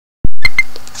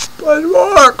Let's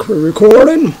rock. We're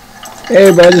recording. Hey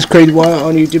everybody, this is Crazy Wild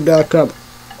on YouTube.com.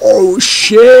 Oh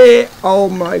shit! Oh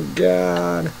my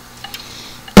god.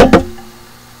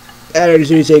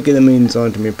 Attitude taking the means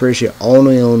on to me. Appreciate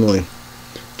only.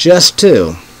 Just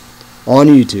two. On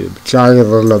YouTube. Charlie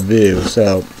LaView.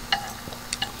 So,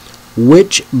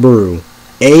 which brew?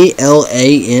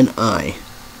 Alani.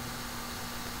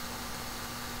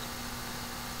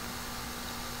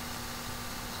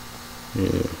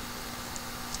 Yeah.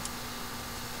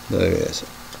 Look at this.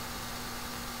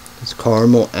 It's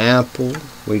caramel apple.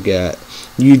 We got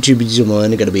YouTube's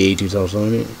Alani, got to be 82 sauce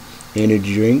on it.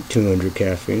 Energy drink, 200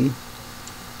 caffeine.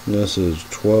 This is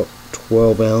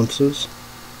 12 ounces.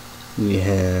 We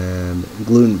have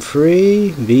gluten free,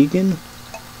 vegan,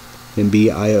 and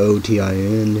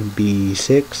biotin,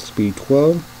 B6,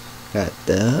 B12. Got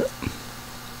that.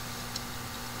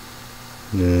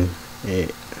 No,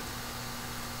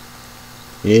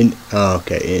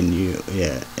 NU,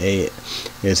 yeah,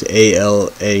 it's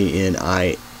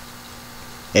ALANINU.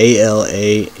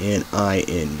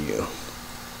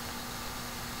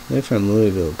 They're from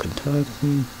Louisville,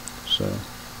 Kentucky, so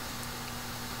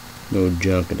no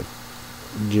junk in the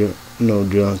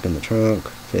trunk.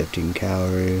 15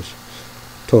 calories,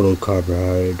 total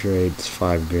carbohydrates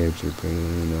 5 grams per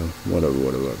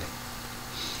whatever.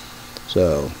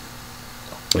 So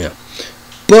yeah,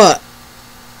 but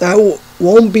I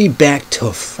won't be back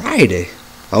till Friday.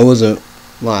 I wasn't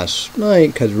last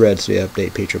night because Red Sea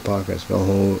Update Picture Podcast.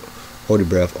 Don't hold your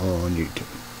breath on YouTube.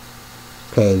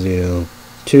 Because,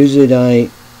 Tuesday night,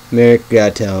 America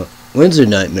Got Talent. Wednesday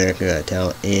night, America Got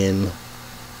Talent. And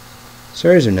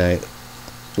Thursday night,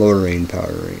 Lower Rain,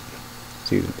 Power Rain.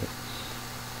 Season 2.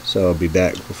 So I'll be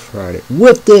back for Friday.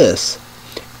 With this,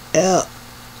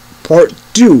 Part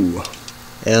 2.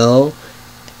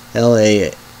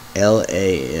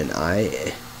 LANINU,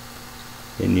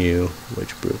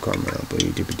 which brew caramel apple,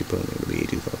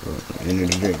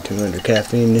 energy drink, 200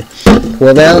 caffeine,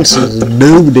 12 ounces.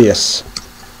 Do this.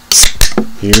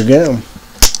 Here we go.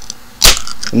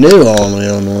 New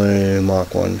only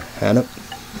Mach 1 had it.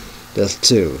 That's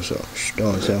 2, so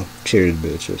cheers,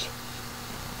 bitches.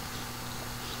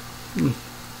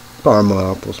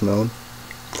 Caramel apple smelling.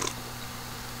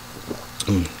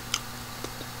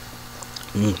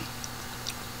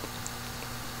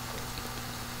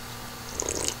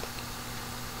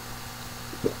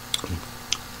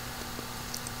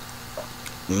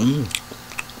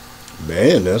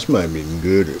 Man, that's might be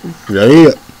good.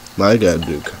 Yeah, I gotta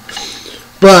do.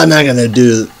 But I'm not gonna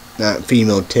do that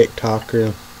female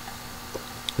TikToker.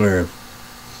 Or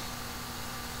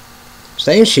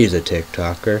saying she's a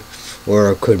TikToker,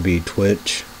 or it could be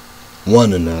Twitch.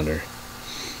 One another.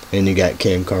 And you got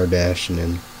Kim Kardashian,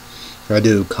 and I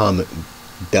do comment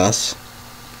dust.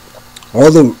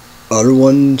 All the other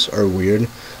ones are weird.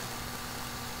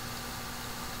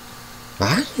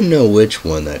 I don't know which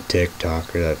one that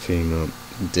TikToker, that female,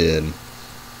 did.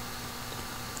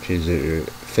 She's a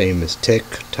famous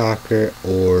TikToker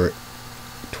or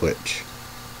Twitch,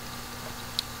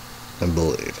 I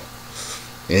believe.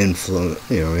 Influence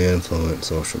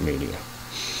social media.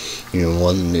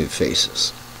 One of the new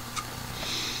faces.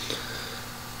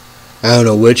 I don't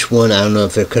know which one. I don't know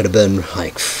if it could have been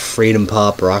like Freedom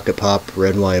Pop, Rocket Pop,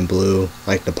 Red, White, and Blue,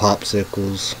 like the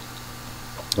popsicles.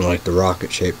 I like the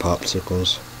rocket-shaped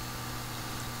popsicles.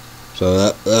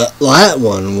 So that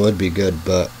one would be good,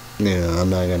 but I'm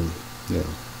not gonna.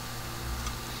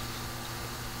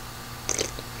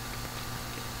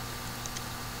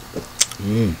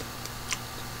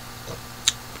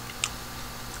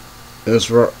 This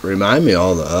remind me of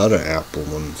all the other apple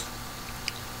ones.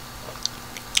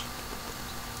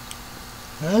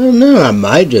 I don't know. I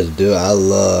might just do it. I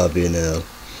love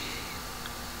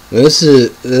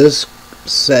this.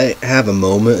 Say have a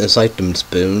moment. It's like them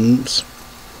spoons.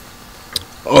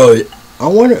 Oh, I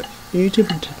wonder YouTube.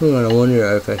 I wonder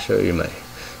if I show you my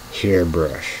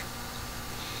hairbrush,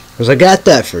 because I got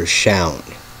that for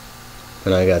shouting,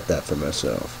 and I got that for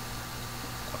myself.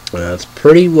 And that's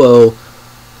pretty well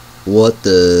what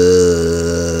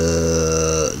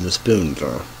the spoons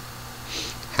are.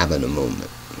 Having a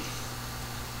moment.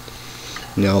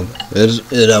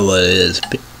 It what it is.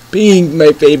 Pink,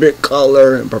 my favorite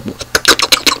color, and purple.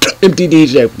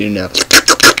 MTD's happening now.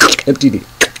 MTD.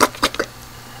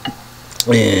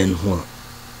 And what?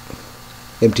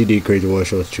 MTD Crazy Wild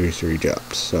Show 3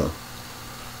 jobs. So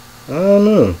I don't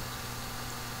know.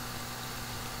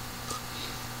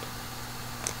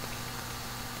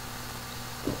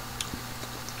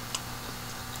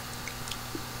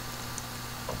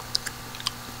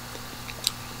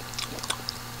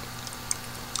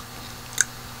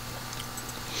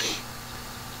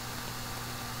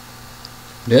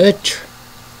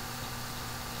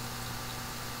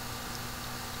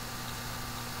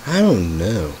 I don't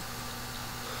know.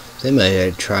 They might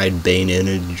have tried Bane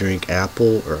Energy Drink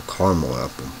Apple or Caramel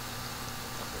Apple.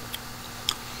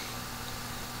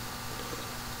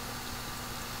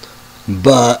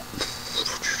 But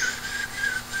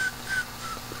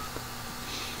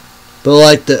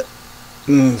like the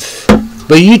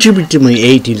but YouTube told me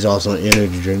 18 is also an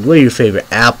energy drink. What are your favorite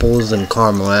apples and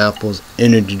caramel apples,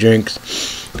 energy drinks?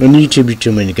 On YouTube you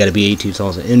told me it gotta be 18 is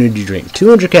also an energy drink.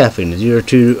 200 caffeine,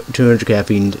 200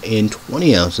 caffeine in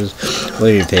 20 ounces. What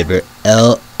are your favorite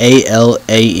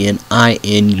ALANINU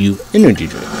energy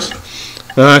drinks?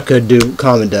 I could do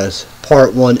comment us.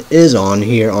 Part 1 is on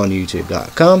here on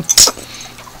YouTube.com.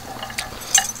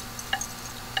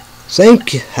 I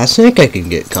think I can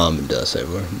get common dust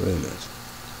everywhere. Who knows?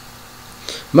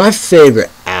 My favorite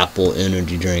apple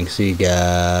energy drinks, you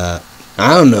got,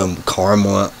 I don't know,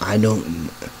 caramel. I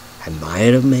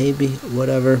might have maybe,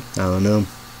 whatever. I don't know.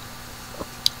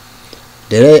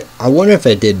 I wonder if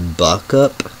I did Buck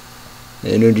Up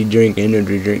energy drink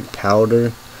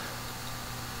powder.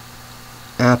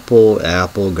 Apple,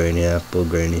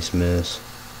 Granny Smith.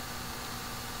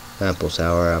 Apple,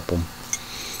 sour apple.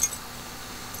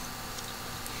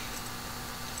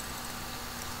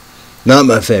 Not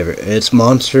my favorite. It's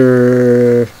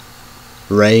Monster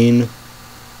Rain,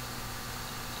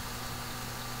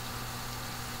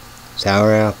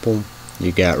 sour apple.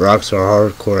 You got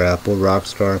Rockstar Hardcore Apple,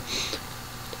 Rockstar.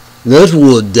 Those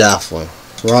would definitely.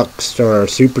 Rockstar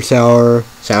Super Sour,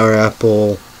 sour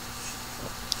apple.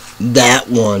 That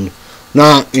one.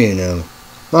 Not, I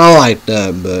like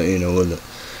that, but, with the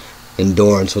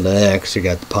Endurance with the X, you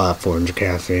got the pop 400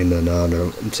 caffeine,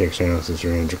 another 6 ounces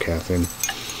 300 caffeine.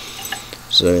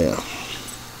 So yeah,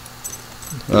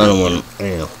 I don't want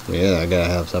to, yeah, I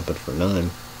gotta have something for 9.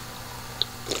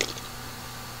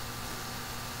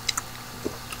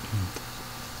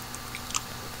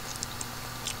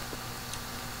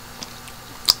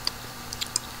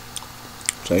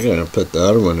 So I gotta put the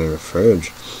other one in the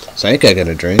fridge. So I think I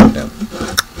gotta drink them.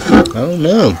 I don't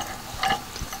know.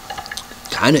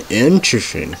 Kind of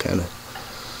interesting. Kind of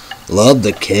love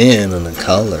the can and the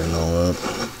color and all that.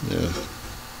 Yeah.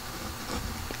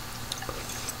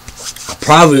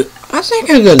 I think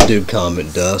I'm gonna do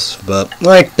Comet Dust, but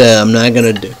like that, I'm not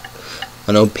gonna do.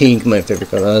 I know pink, my favorite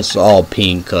color. That's all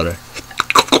pink color.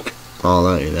 All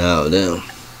that, down.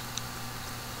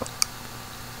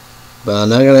 But I'm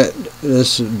not gonna.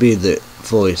 This would be the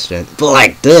fully stand. But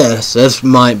like this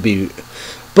might be.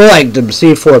 But like the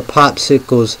C4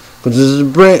 popsicles, because this is a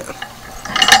brand.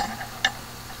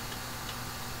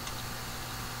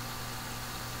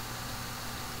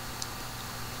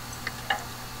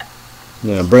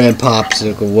 Brand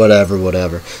popsicle, whatever.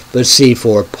 But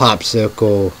C4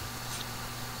 popsicle,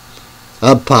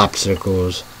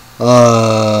 popsicles,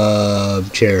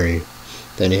 cherry.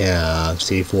 Then you have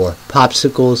C4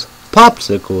 popsicles,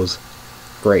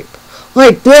 grape.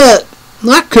 Like that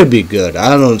could be good.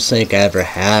 I don't think I ever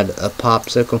had a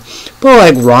popsicle, but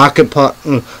like rocket pop.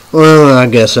 Well, I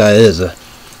guess that is a.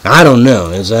 I don't know.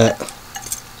 Is that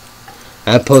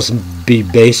supposed to be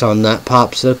based on that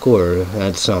popsicle, or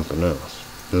that's something else?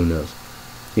 Who knows?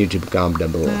 YouTube comment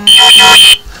down below.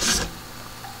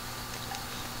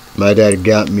 My dad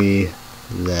got me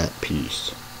that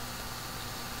piece.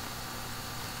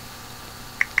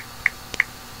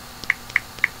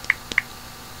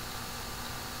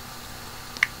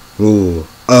 Ooh,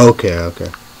 okay.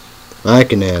 I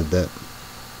can add that.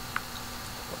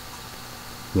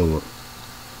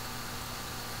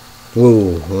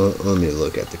 Whoa, let me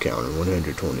look at the counter.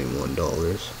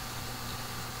 $121.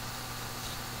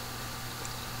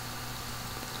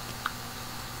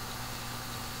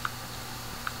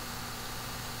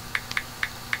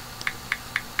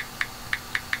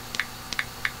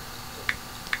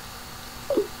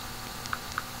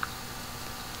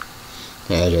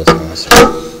 Yeah, just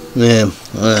awesome. Yeah,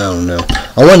 I don't know.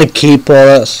 I want to keep all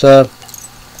that stuff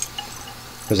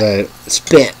because I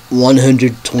spent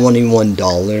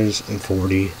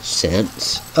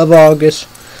 $121.40 of August.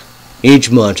 Each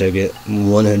month I get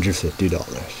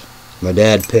 $150. My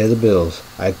dad pays the bills.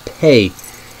 I pay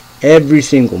every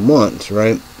single month,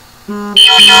 right?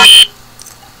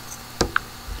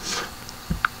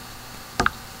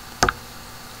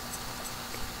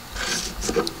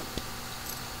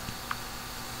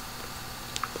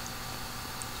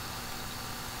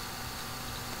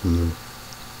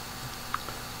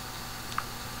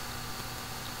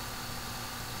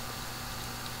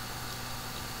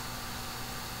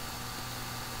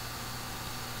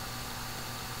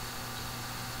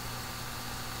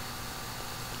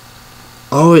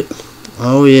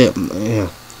 Oh yeah,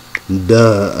 yeah.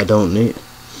 Duh, I don't need.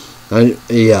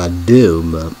 Yeah, I do,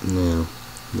 but yeah,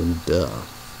 duh.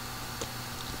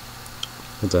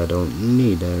 Cause I don't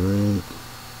need that, right?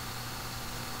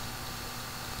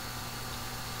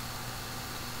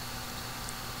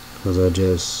 Cause I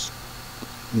just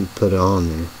put it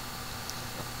on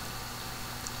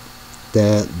there.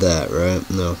 That, right?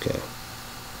 Okay.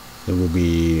 It will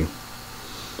be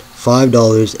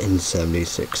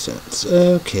 $5.76.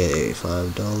 Okay,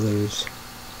 $5.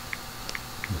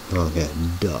 Okay,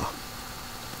 duh.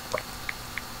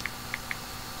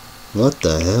 What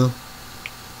the hell?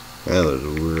 That was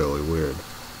really weird.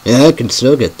 Yeah, I can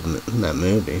still get that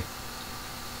movie.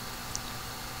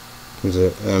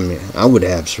 I mean, I would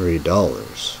have $3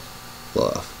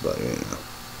 left, but you know.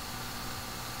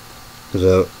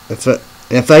 So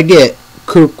if I get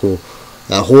Cuckoo,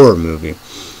 a horror movie,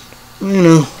 you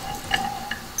know,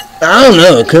 I don't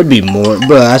know. It could be more,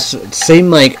 but it seemed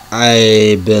like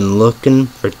I've been looking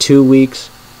for 2 weeks.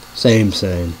 Same.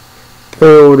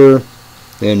 Pre-order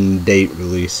and date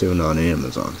release soon on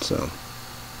Amazon. So,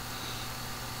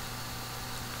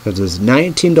 because it's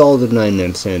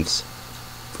 $19.99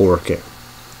 4K.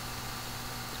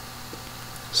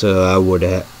 So I would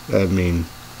have. I mean,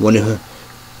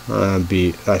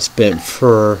 I spent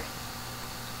for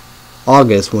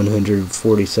August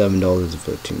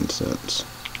 $147.15.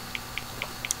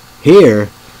 Here,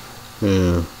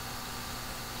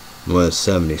 was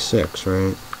 76,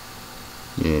 right?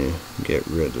 Yeah, get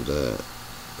rid of that.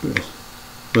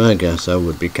 Well, I guess that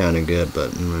would be kind of good,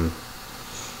 but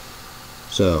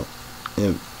so,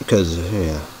 because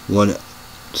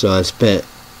so I spent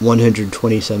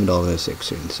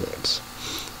 $127.16.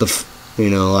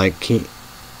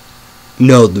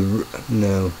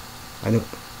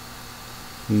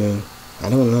 I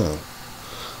don't know.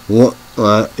 What?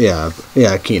 Yeah,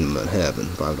 Kingdom of Heaven,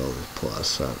 $5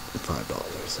 plus,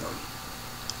 $5. So.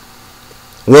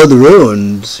 Well, the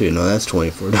Ruins, that's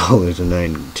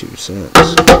 $24.92.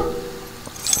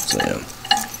 So, yeah.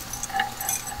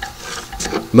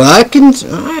 But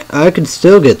I can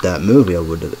still get that movie. I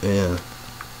would, yeah.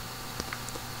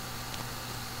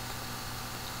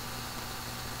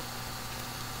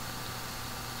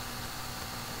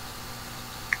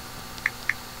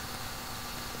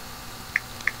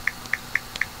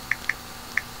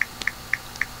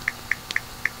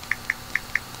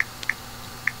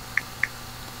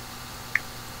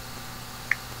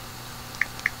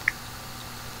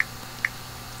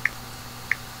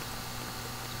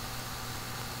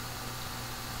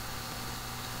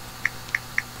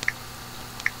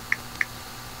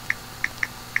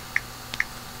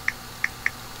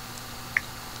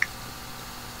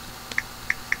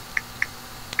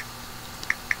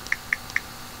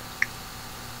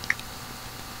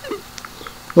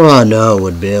 Well, I know I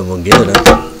would be able to get it.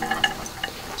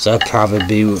 So that'd probably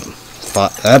be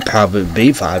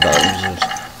 $5.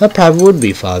 That probably would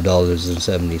be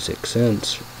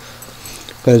 $5.76.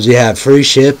 Because you have free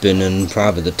shipping and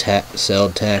probably the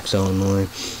sales tax only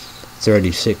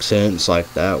 36 cents,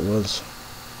 like that was,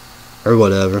 or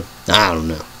whatever. I don't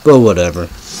know, but whatever.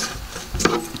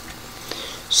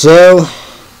 So,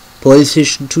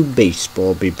 PlayStation 2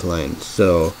 baseball be playing.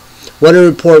 So. Weather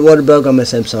report, water bug on my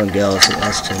Samsung Galaxy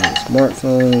S10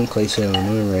 smartphone. Clay sale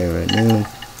right now.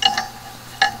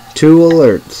 2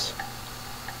 alerts.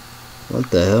 What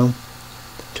the hell?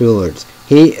 2 alerts.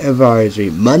 Heat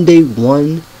advisory. Monday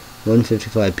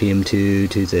 1:55 p.m. to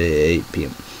Tuesday 8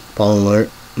 p.m. Pollen alert.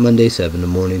 Monday 7 in the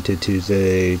morning to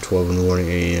Tuesday 12 in the morning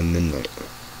a.m. midnight.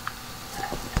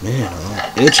 Man,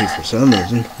 I'm itchy for some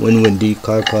reason. Wind windy,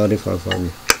 cloudy,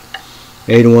 foggy.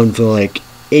 81 feel like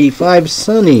 85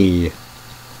 sunny.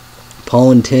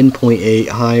 Pollen 10.8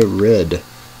 high red.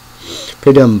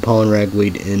 Predominant pollen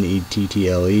ragweed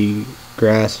nettle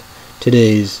grass.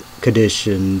 Today's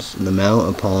conditions, the amount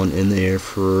of pollen in the air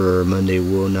for Monday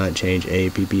will not change.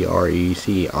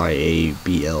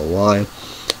 APPRECIABLY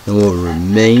and will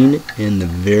remain in the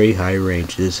very high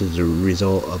range. This is a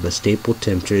result of a stable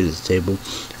temperature, the stable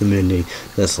humidity.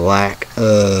 This lack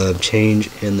of change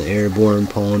in the airborne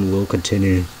pollen will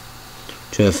continue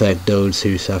to affect those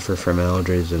who suffer from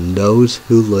allergies and those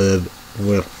who live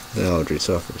with the allergy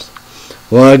suffers.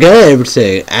 Well, I gotta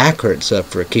say accurate except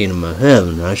for Kingdom of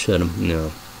Heaven. I should have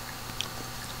known.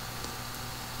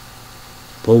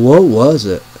 But what was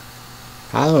it?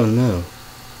 I don't know.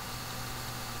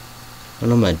 I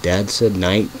know my dad said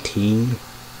 19.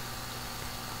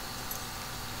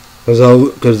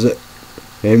 Because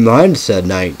mine said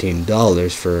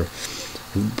 $19 for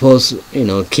plus,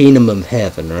 Kingdom of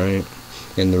Heaven, right?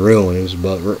 And the Ruins,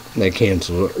 but they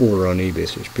canceled the order on eBay,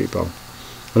 people.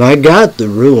 And I got the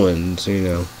ruins, you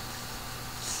know.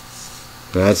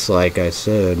 That's like I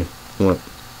said, what?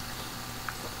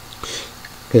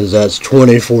 Because that's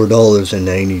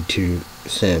 $24.92,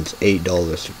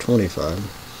 $8 to 25.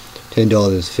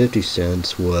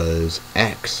 $10.50 was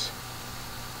Axe.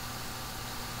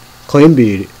 Clean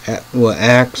Beauty, well,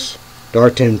 Axe,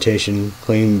 Dark Temptation,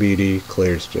 Clean Beauty,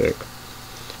 Clear Stick.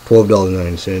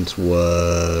 $12.90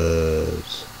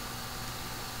 was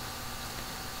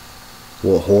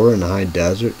Horror in the High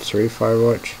Desert, 3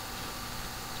 Firewatch.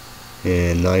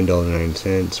 And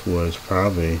 $9.90 was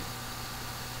probably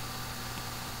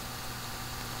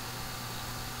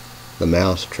the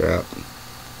Mousetrap.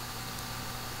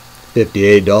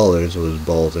 $58 was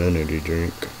Ball's Energy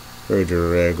Drink.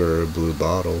 Regular blue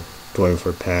bottle,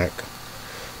 24 pack.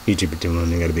 Each of them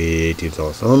only gotta be 18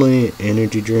 ounces only.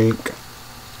 Energy drink,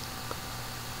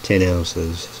 10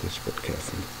 ounces, 6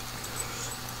 caffeine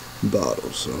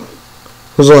bottles. So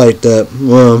it was like that.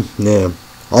 Well, yeah,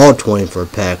 all 24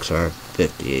 packs are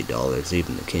 $58.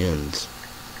 Even the cans,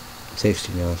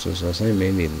 16 ounces. I say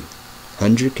maybe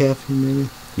 100 caffeine, maybe.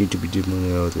 Each of them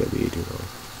only gotta be $18.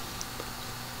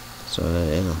 So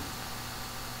yeah.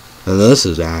 And this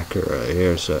is accurate right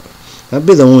here, so that'd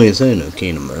be the only thing in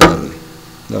Kingdom Heaven.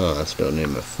 No, I still need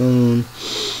my phone.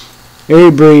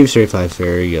 Airy Breeze, 35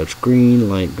 Fairy, yellow green,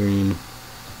 light green.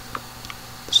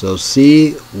 So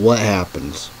see what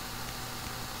happens.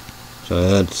 So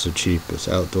that's the cheapest.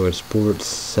 Outdoor sports,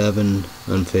 7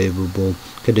 unfavorable.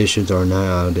 Conditions are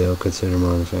not ideal. Consider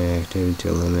modifying activity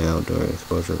to limit outdoor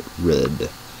exposure. Red.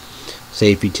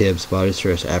 Safety tips: body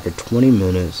stress after 20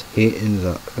 minutes. Heat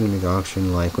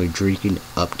exhaustion likely. Drinking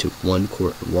up to 1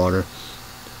 quart of water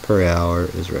per hour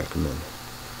is recommended.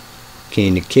 Key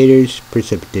indicators: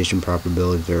 precipitation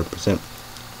probability 0%.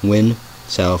 Wind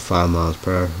south 5 miles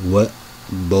per hour. Wet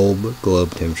bulb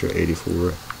globe temperature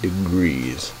 84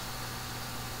 degrees.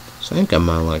 So I think I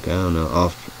might like, I don't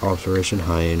know, observation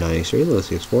high 93, low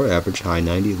 64, average high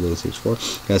 90, low 64,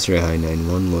 yesterday high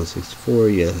 91, low 64,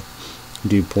 yeah.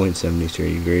 Dew point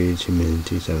 73 degrees,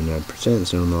 humidity 79%,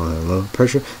 snow high low,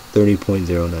 pressure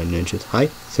 30.09 inches, height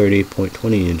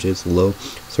 30.20 inches, low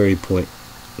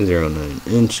 30.09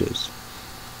 inches.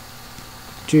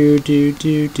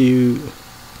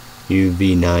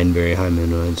 UV9 very high,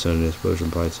 minimum sun exposure,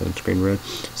 bright sunscreen red,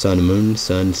 sun and moon,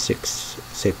 sun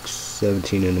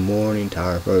 6:17 in the morning,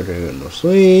 tower photo, no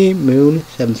sleep, moon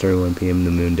 7:31 p.m.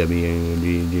 the moon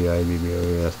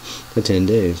WNGIBBOS for 10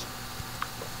 days.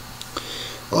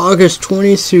 August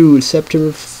 20th through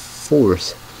September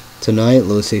 4th. Tonight,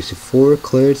 low 64,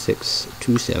 clear 6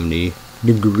 to 70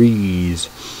 degrees.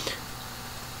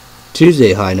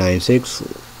 Tuesday, high 96,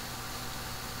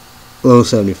 low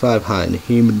 75, high in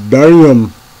humid.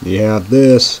 Damn, you have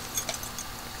this.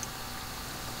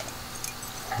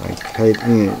 Okay,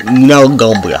 no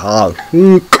gonna be hot.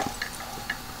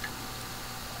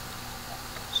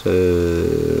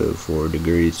 So 4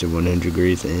 degrees to 100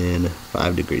 degrees and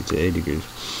 5 degrees to 80 degrees.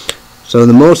 So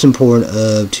the most important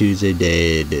of Tuesday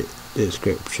day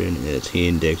description is heat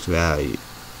index value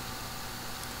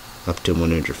up to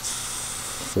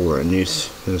 104, and this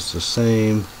is the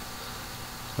same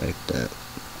like that.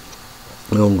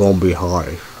 It's gonna be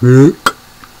high.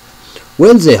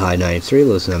 Wednesday high 93,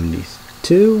 low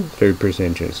 72,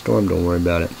 30% chance of storm. Don't worry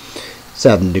about it.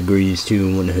 7 degrees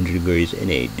to 100 degrees and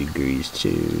 8 degrees to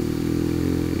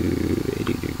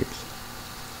 80 degrees.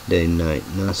 Day and night,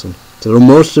 nothing. So the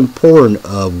most important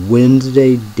of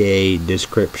Wednesday day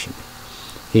description.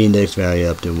 Heat index value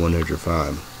up to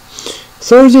 105.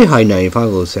 Thursday high 95,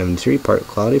 low 73, partly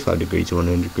cloudy, 5 degrees to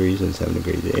 100 degrees and 7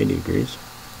 degrees to 80 degrees.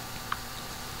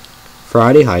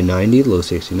 Friday high 90, low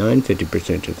 69,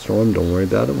 50% chance of storm. Don't worry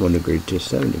about it. 1 degree to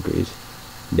 7 degrees.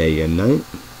 Day and night.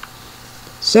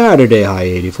 Saturday high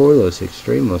 84, low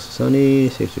 63, mostly sunny,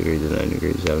 6 degrees to 9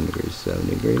 degrees, 7 degrees to 7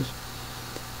 degrees.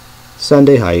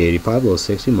 Sunday high 85, low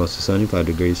 60, mostly sunny, 5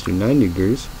 degrees to 9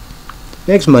 degrees.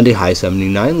 Next Monday high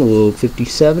 79, low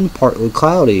 57, partly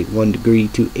cloudy, 1 degree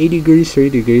to 80 degrees, 3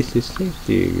 degrees to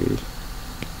 60 degrees.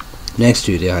 Next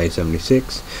Tuesday high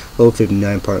 76, low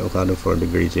 59, partly cloudy, 4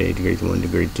 degrees to 80 degrees, 1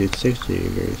 degree to 60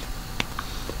 degrees.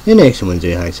 And next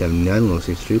Wednesday, high 79, low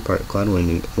 62, partly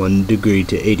cloudy, 1 degree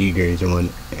to 80 degrees,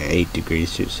 and 8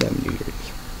 degrees to 70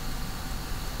 degrees.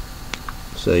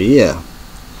 So yeah,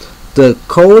 the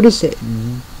coldest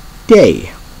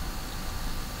day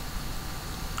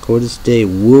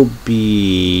will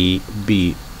be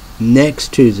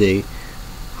next Tuesday,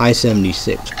 high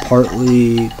 76,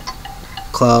 partly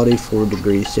cloudy, 4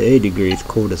 degrees to 8 degrees.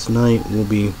 Coldest night will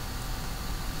be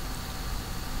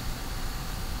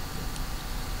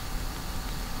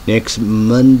next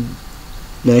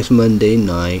Next Monday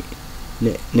night,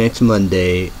 next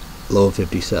Monday, low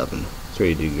 57,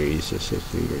 3 degrees to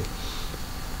 6 degrees.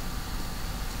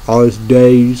 All these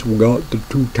days, we got the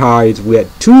 2 ties. We got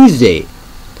Tuesday,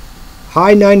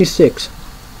 high 96,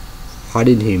 hot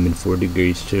and humid, 4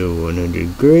 degrees to 100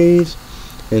 degrees.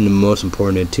 And the most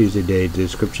important Tuesday day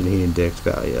description, heat index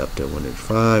value up to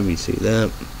 105. You see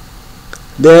that?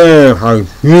 There, high.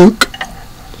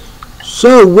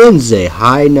 So Wednesday,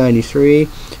 high 93,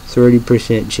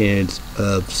 30% chance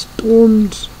of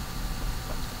storms.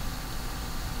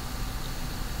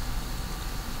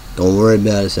 Don't worry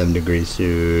about it, 7 degrees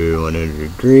to 100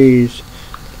 degrees.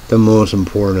 The most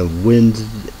important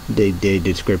Wednesday day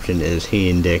description is heat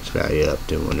index value up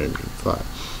to 105.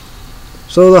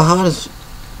 So the hottest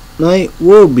night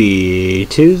will be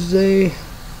Tuesday,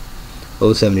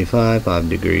 low 75, 5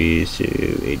 degrees to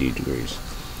 80 degrees.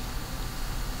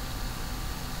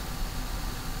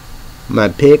 My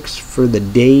picks for the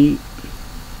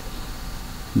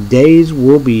days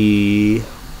will be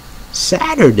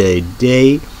Saturday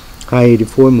day, high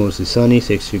 84, mostly sunny,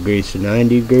 6 degrees to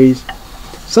 90 degrees.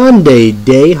 Sunday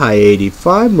day, high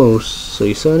 85,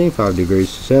 mostly sunny, 5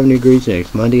 degrees to 7 degrees.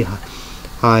 Next Monday,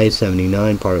 high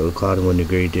 79, partly cloudy, 1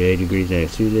 degree to 8 degrees.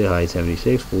 Next Tuesday, high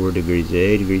 76, 4 degrees to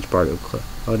 8 degrees, partly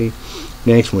cloudy.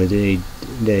 Next Wednesday,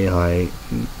 day, high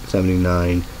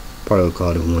 79, partly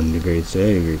cloudy, 1 degree to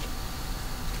 8 degrees.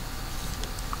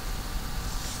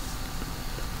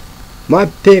 My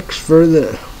picks for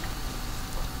the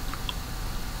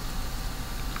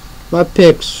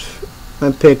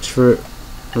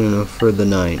for the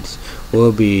nights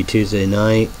will be Tuesday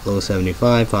night, low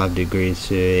 75, 5 degrees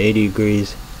to 80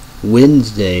 degrees.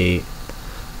 Wednesday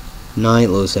night,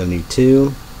 low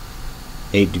 72,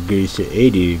 8 degrees to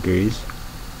 80 degrees.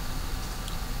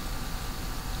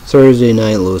 Thursday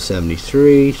night, low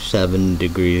 73, 7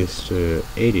 degrees to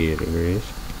 80 degrees.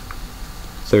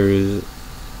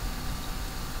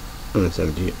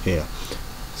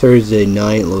 Thursday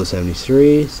night, low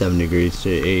 73, 7 degrees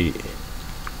to 80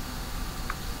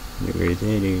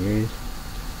 degrees.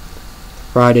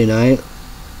 Friday night,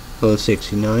 low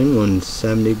 69,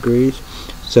 70 degrees.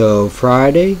 So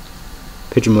Friday,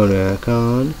 picture mode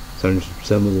icon, sun,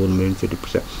 little moon,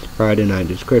 50%. Friday night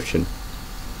description: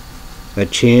 a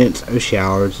chance of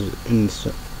showers in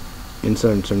sun,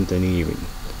 something even.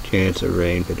 Chance of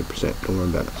rain, 50%. Don't worry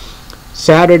about it.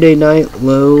 Saturday night,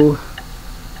 low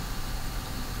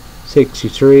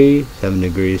 63, 7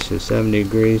 degrees to 70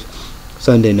 degrees.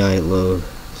 Sunday night, low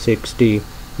 60.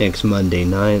 Next Monday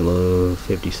night, low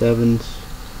 57,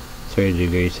 30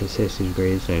 degrees to 60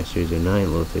 degrees. Next Tuesday night,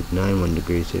 low 59, 1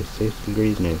 degree to 6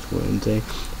 degrees. Next Wednesday,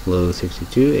 low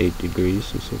 62, 8 degrees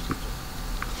to 60.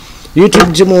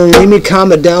 YouTube channel, leave me a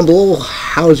comment down below.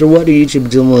 How's or what? YouTube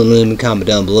channel, leave me a comment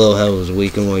down below. How was the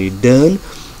weekend? What you done?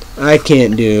 I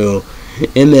can't do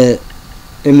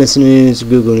MS News,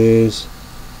 Google News.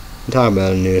 I'm talking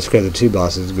about news because the two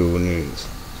bosses Google News.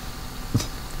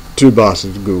 Two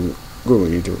bosses Google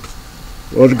YouTube.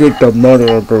 Let's get the money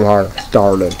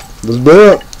started. Let's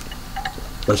do it.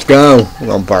 Let's go. We're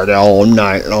gonna party all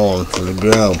night long. Let's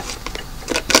go.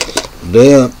 Let's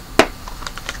do it.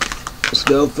 Let's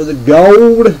go for the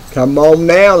gold. Come on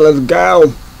now. Let's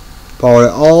go. Party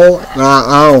all night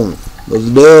long. Let's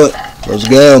do it. Let's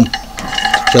go.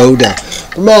 Showdown.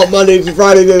 Come on, Monday to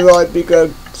Friday, they like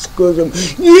because exclusive.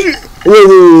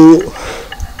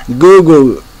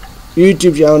 Google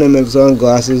YouTube channel name and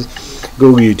sunglasses.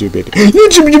 Google YouTube it.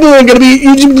 YouTube gonna be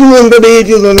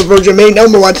on the version made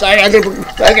number one site. I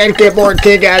got keyboard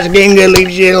kick ass game to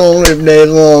leave shit on if days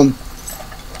long.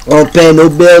 I don't pay no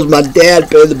bills. My dad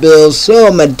pay the bills. So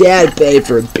my dad paid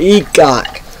for a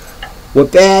Peacock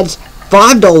with ads.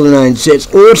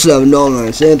 $5.09 or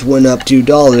 $7.09 went up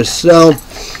 $2. So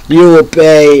you will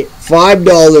pay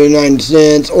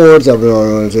 $5.09 or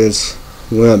 $7.09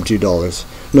 went up $2.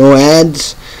 No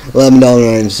ads,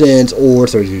 $11.09 or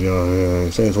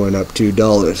 $13.09 went up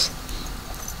 $2.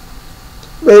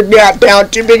 We're not down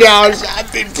 2 big hours.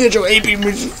 I've been Central AP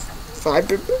Music 5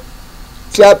 people.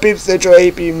 South Beach Central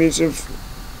AP Music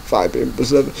 5 people.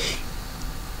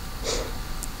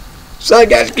 So I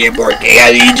got skateboard, I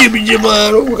got YouTube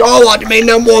channel. We all want to make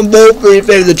number one vote for your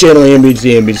favorite channel,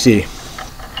 NBC.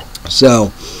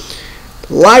 So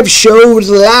live shows,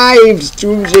 live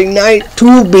Tuesday night,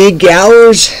 2 big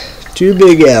hours.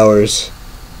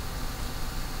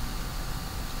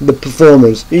 The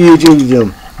performers, YouTube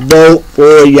them. Vote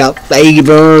for your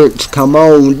favorites. Come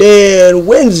on, then.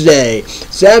 Wednesday,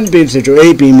 7 p.m. Central,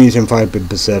 8 p.m. Eastern, 5 p.m.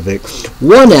 Pacific.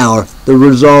 1 hour. The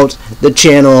results, the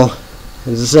channel.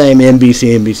 It's the same,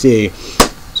 NBC.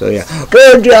 So yeah,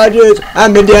 4 judges.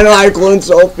 I'm Daniel, Michael, and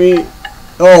Sophie.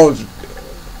 Oh,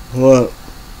 what?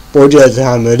 For just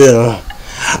having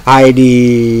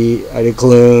ID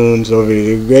clones over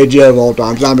the great job all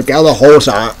time. So I'm the whole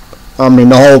side. I mean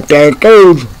the whole thing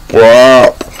goes.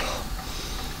 What?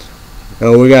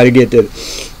 Oh, we gotta get to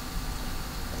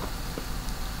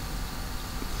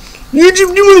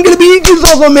YouTube. You ain't gonna be YouTube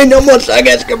for me no more. So I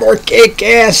guess get more kick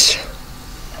ass.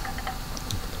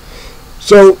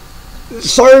 So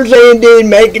Thursday indeed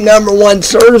making #1.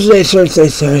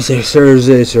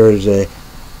 Thursday.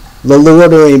 The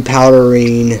Lordering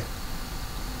Powdering.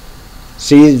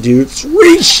 See, dude,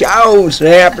 3 shows. And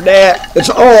after that, it's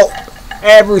all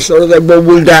every Thursday, but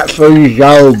we got 3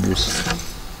 shows.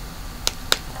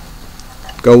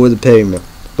 Go with the payment.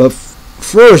 But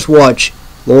first, watch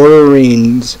Lord of the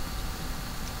Rings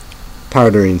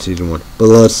Powdering Season 1. But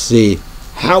let's see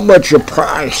how much your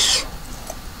price.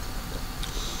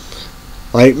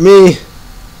 Like me,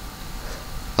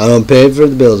 I don't pay for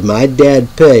the bills. My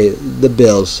dad pay the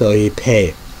bills, so he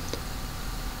pay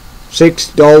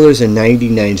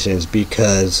 $6.99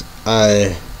 because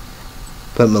I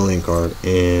put my link card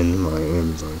in my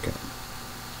Amazon account.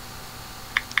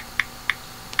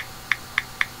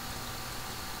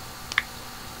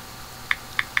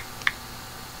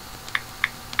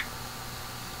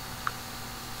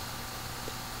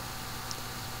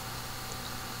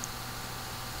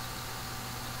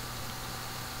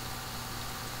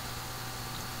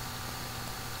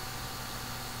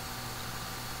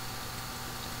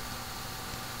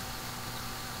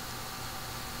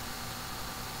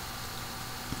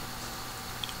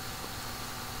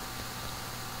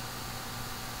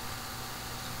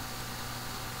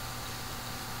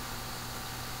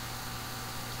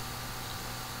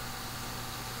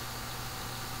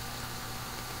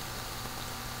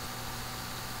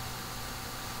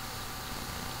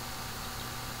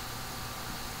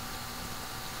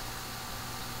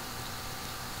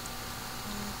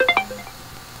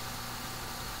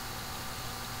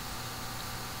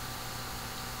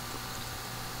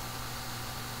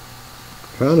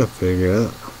 Trying to figure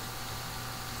out.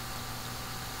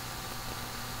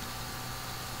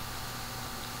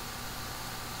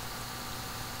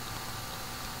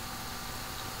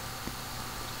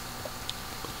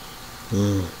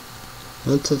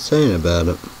 What's it saying about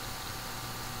it?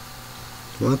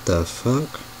 What the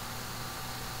fuck?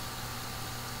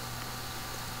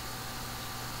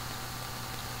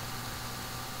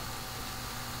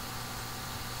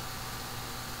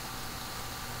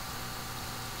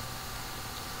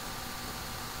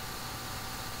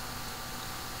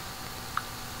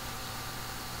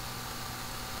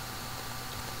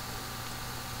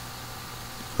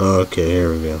 Okay,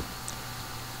 here we go.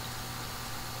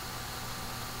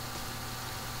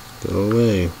 Go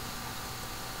away.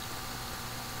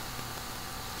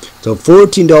 So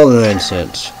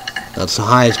 $14.09. That's the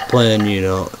highest plan, you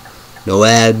know. No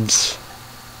ads.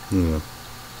 You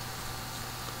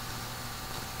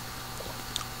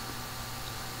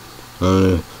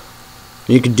know.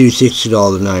 You could do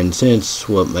 $60.09.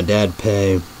 What my dad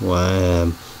pay.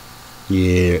 Why?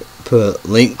 You put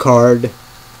link card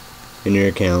in your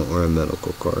account or a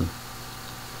medical card.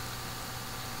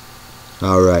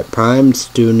 Alright, Prime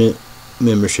student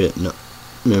memberships,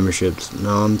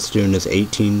 non-students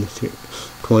 18 to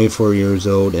 24 years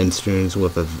old and students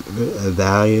with a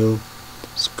value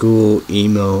school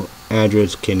email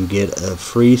address can get a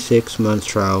free 6-month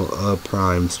trial of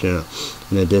Prime student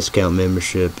and a discount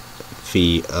membership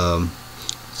fee of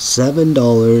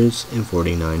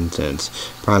 $7.49.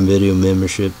 Prime Video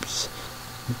memberships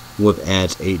with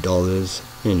ads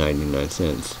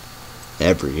 $8.99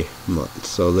 every month.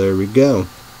 So there we go.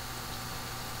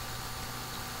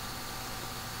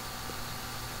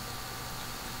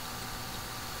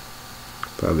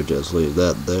 Probably just leave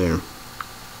that there.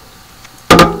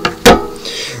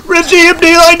 Recipe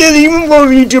update like this even for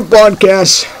YouTube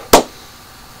podcasts.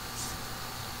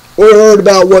 We heard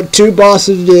about what 2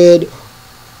 bosses did.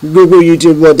 Google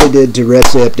YouTube what they did to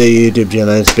Recipe Update YouTube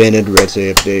channel and expanded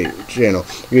Recipe Update channel.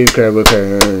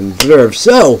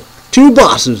 So 2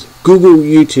 bosses. Google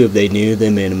YouTube, they knew they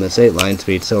made a mistake, line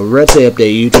speed. So Recipe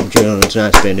Update YouTube channel is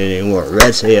not spending anymore.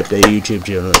 Recipe Update YouTube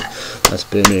channel not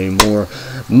spending anymore.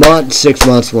 6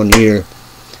 months, 1 year.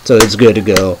 So it's good to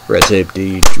go. Recipe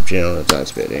Update YouTube channel is not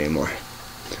spending anymore.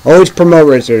 Always promote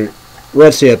Recipe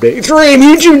Update. 3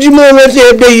 YouTube channel, Recipe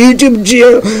Update YouTube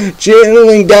channel.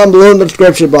 Link down below in the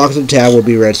description box. The tab will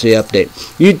be Recipe Update.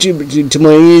 YouTube to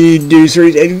my do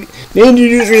 3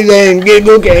 Introduce everything. Get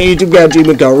look at YouTube got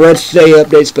Gmail account. Red Stay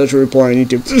Update special report on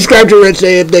YouTube. Subscribe to Red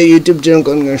Stay Update YouTube channel.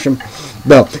 Click on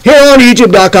bell. Here on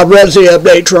YouTube.com. Red Stay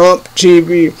Update Trump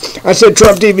TV. I said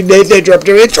Trump TV. They say Trump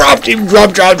TV. Trump TV.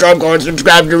 Trump. Go and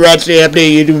subscribe to Red Stay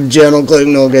Update YouTube channel. Click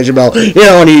the notification bell.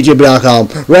 Here on YouTube.com.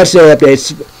 Red Stay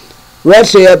Updates. Red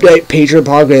Stay Update Patreon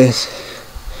podcast.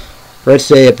 Red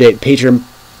Stay Update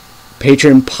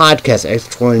Patreon podcast.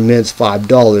 Extra 20 minutes.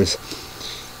 $5.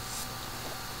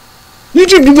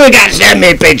 YouTube, you got 7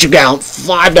 minute Patreon account.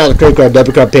 $5 credit card,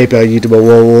 debit card, PayPal, YouTube,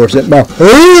 World War Z.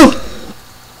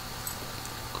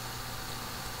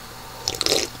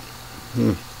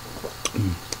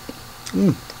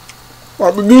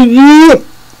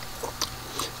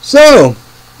 So,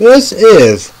 this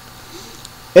is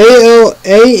ALANINU,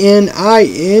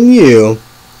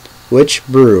 which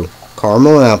brew?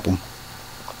 Caramel apple.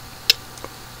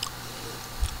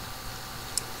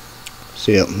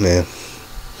 See it, man.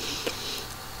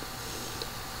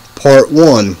 Part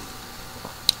 1.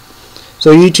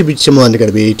 So YouTube is similar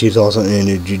to be 2 also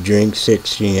energy drink,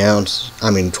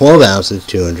 12 ounces,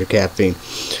 200 caffeine.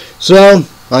 So,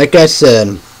 like I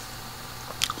said,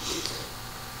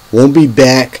 we'll be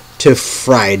back to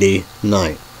Friday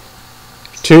night.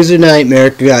 Tuesday night,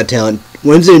 America Got Talent.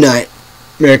 Wednesday night,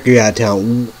 America Got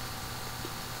Talent.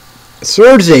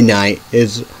 Thursday night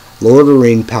is Lord of the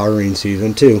Rings Power Rings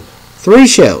Season 2. 3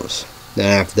 shows.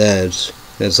 Then after that,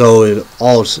 it's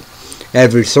always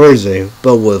every Thursday,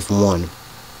 but with 1.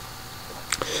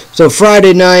 So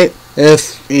Friday night,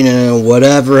 if,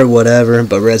 whatever,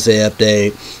 but Red Stay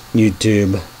Update,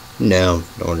 YouTube, no,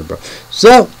 don't worry, bro.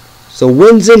 So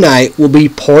Wednesday night will be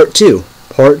part 2.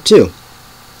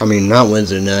 I mean, not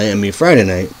Wednesday night, Friday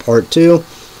night, part 2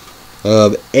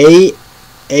 of ALANINU,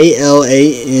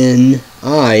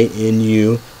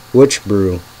 which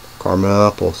brew? Caramel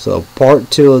apple. So part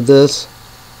 2 of this.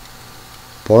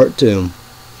 Part 2.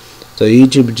 So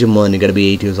YouTube Gym 1, you gotta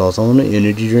be 82 also on an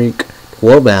energy drink,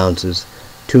 12 ounces,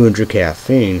 200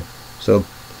 caffeine. So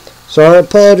sorry, I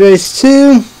apologize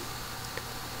to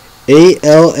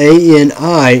ALANINU.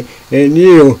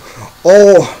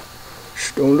 Oh,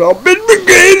 stoned up bitch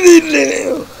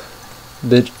beginning.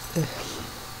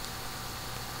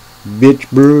 Bitch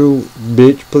brew,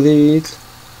 bitch please.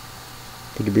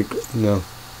 Could you be no?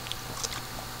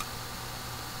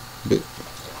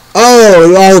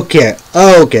 Oh, okay.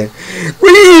 We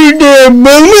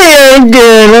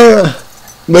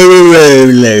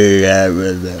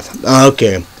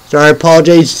okay. Sorry, I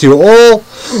apologize to all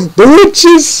the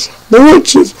witches. The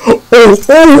witch.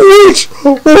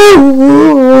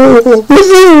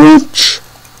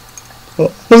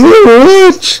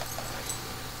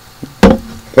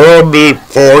 I'll be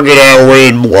forget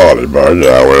Halloween bloody by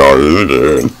now.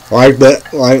 Like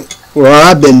that, like. Well,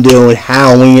 I've been doing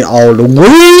Halloween all the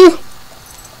way.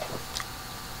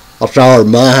 I started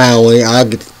my Halloween. I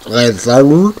get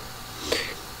started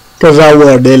because I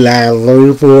wanted to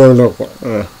last for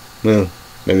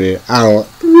maybe I don't.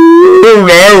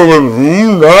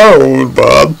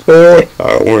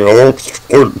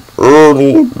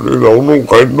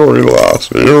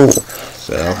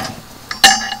 So.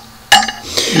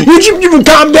 YouTube,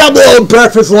 comment down below.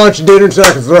 Breakfast, lunch, dinner,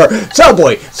 second floor.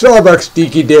 Subway, Starbucks,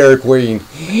 Stinky, Dairy Queen.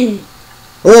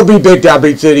 We'll be Big Top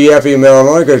Big City, FM,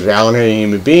 Illinois, because Allen ain't a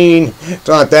human being. It's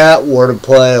not that.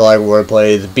 Wordplay, like wordplay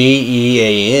is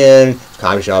BEAN.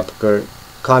 Coffee shop,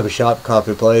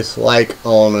 coffee place, like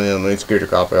Illinois, Scooter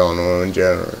Coffee, Illinois in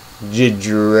general.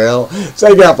 Ginger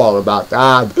Say that all about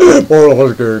that.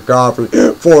 Scooter Coffee,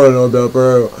 4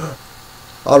 Brew.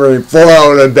 I mean,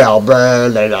 4 Bell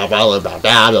Brand, they don't know about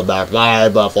that, about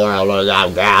that, but 4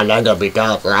 down, they're gonna be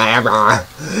gone forever.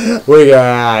 We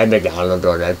got McDonald's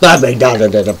do this, but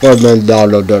McDonald's did it,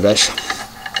 McDonald's do this.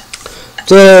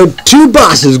 So, 2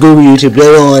 bosses Google YouTube.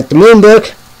 They don't like the Moon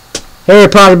book, Harry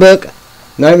Potter book,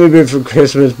 Nightmare Before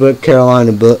Christmas book,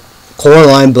 Coraline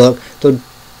book. So,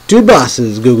 2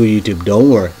 bosses Google YouTube. Don't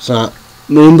worry, it's not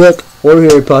Moon book or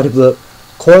Harry Potter book,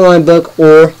 Coraline book,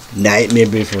 or Nightmare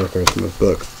Before Christmas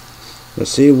book.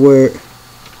 Let's see where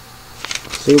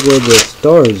the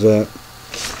star is at.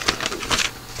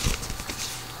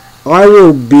 I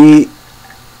will be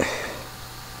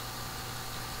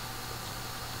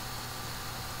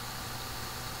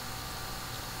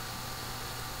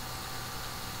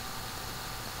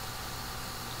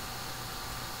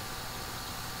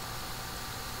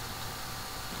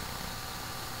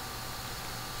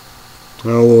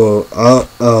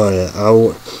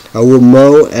I will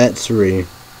mow at 3.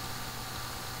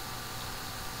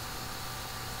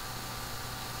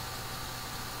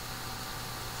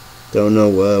 Don't know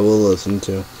what I will listen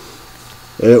to.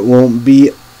 It won't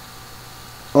be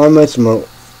on my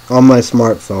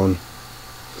smartphone,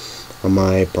 on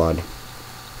my iPod.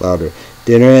 Louder.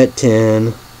 Dinner at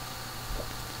 10.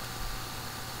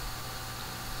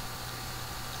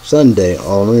 Sunday,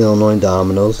 Alani, Illinois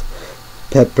Domino's.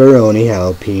 Pepperoni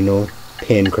jalapeno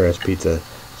pan crust pizza.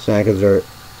 Snack dessert,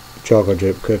 chocolate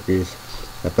chip cookies.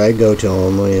 If I go to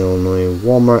Illinois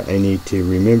Walmart, I need to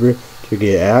remember to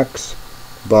get Axe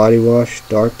body wash,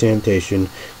 Dark Temptation,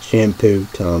 shampoo,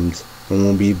 Tums, and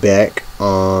we'll be back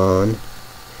on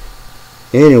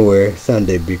anywhere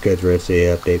Sunday because rest of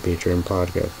the update feature and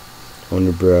podcast on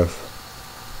your breath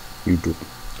YouTube.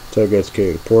 So guys,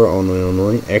 pour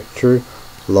Illinois extra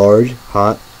large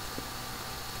hot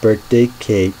birthday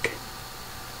cake.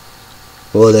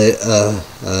 Well,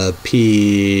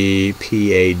 PAWY.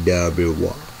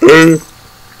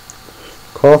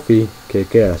 Coffee,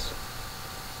 kick ass.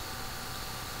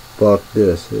 Fuck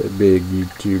this, big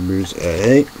YouTubers.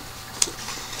 Hey.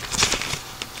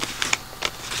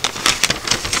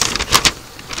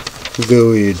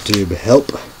 Go YouTube, help.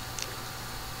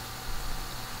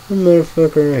 The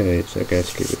motherfucker hates that guy.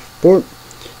 Scooter Sport.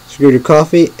 Scooter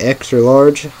Coffee, extra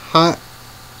large, hot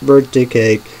birthday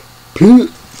cake. PAWY.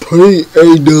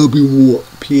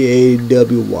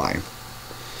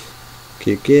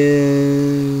 Kick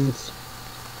ass.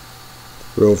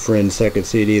 Real Friends second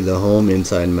CD, The Home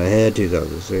Inside My Head,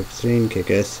 2016.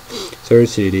 Kick ass. Third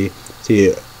CD,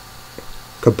 see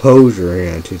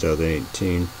Composure,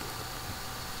 2018.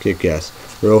 Kick ass.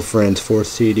 Real Friends fourth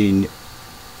CD,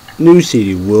 new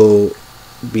CD will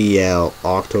be out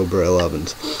October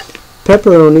 11th.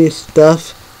 Pepperoni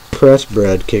stuffed pressed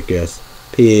bread, kick ass.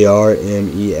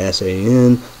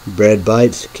 PARMESAN. Bread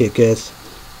bites, kick ass.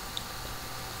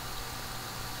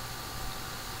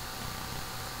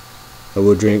 I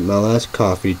will drink my last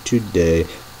coffee today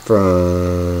from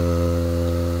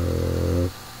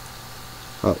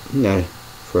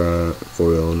for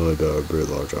Illinois Brew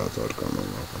large odds.com.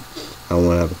 I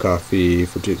want to have a coffee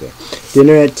for Tuesday.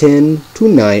 Dinner at 10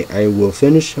 tonight. I will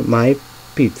finish my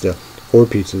pizza. 4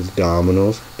 pizzas,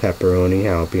 Domino's, pepperoni,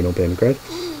 jalapeno pan crust.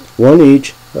 1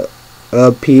 each.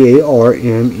 PARMESAN.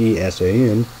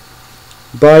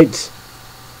 Bites,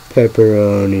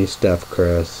 pepperoni stuffed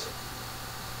crust.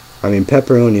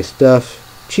 Pepperoni stuffed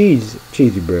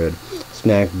cheesy bread.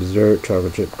 Snack dessert,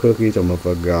 chocolate chip cookies. Oh my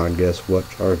fucking god, guess what?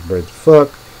 Charles breads fuck.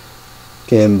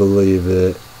 Can't believe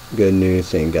it. Good news,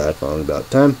 saying God falling about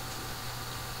time.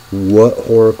 What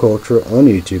horror culture on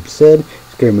YouTube said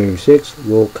Scary Movie 6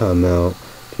 will come out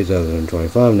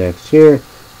 2025 next year.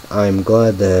 I'm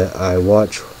glad that I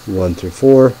watched 1 through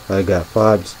 4. I got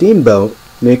 5. Steamboat,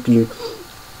 Mickey,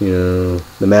 the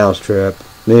Mousetrap,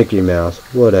 Mickey Mouse,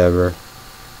 whatever.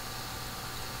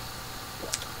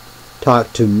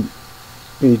 Talk to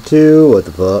Me Too, what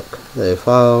the fuck? They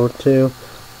filed too.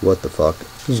 What the fuck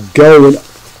is going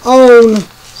on?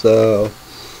 So,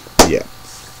 yeah.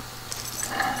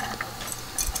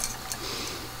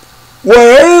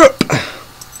 Well,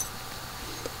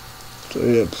 so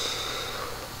yeah.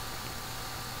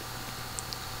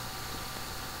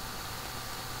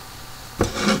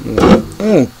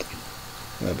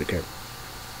 I'll be careful.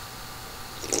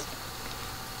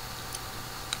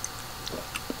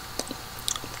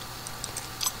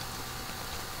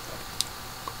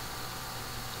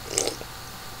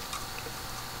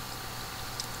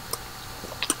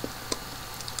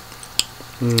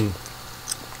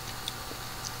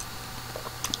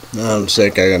 I'm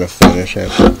sick. I gotta finish it.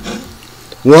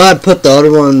 Will I put the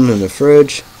other one in the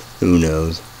fridge? Who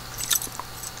knows?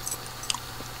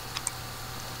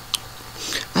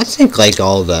 I think like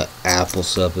all the Apple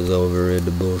stuff is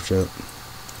overrated bullshit.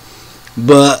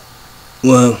 But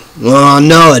well, I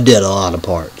know I did a lot of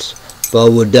parts, but I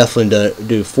would definitely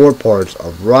do 4 parts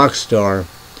of Rockstar,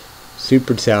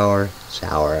 Super Sour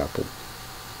Apple.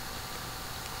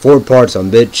 4 parts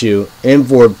on BitChew, and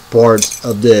 4 parts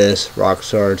of this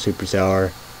Rockstar Super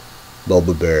Sour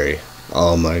Boba Berry.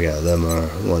 Oh my god, them are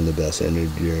one of the best energy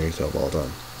drinks of all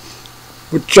time.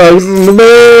 We're chasing the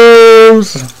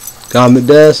moves. Comment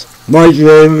this. My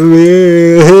name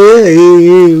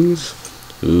is.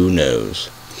 Who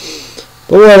knows?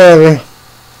 But whatever.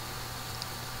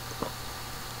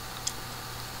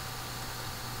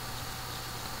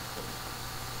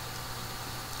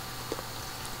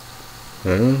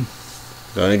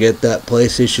 Gonna get that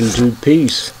PlayStation 2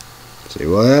 piece. See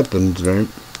what happens, right?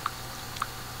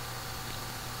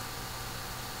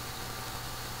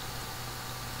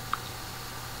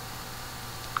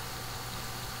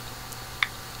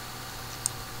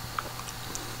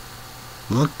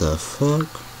 What the fuck?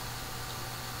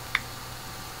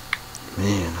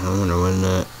 Man, I wonder when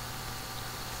that...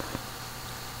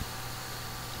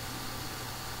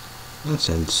 That's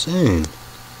insane.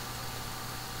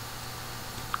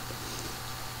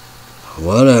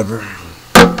 Whatever.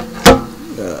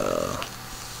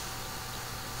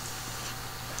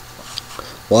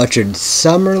 Watching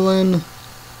Summerlin. I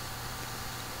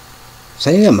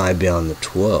think that might be on the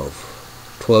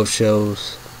 12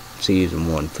 shows.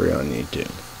 Season 1 free on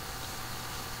YouTube.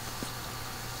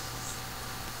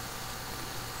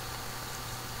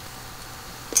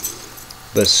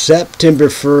 But September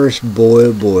 1st, boy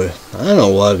oh boy, I don't know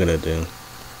what I'm gonna do.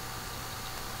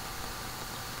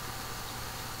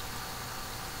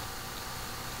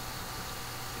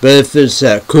 But if it's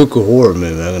that cuckoo horror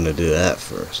movie, I'm gonna do that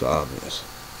first, obviously.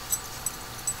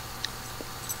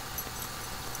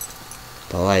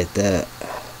 I like that.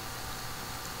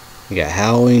 You got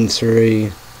Halloween 3,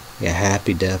 you got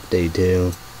Happy Death Day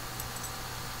 2.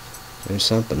 There's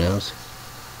something else.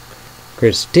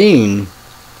 Christine,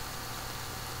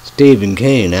 Stephen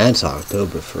King, that's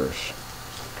October 1st.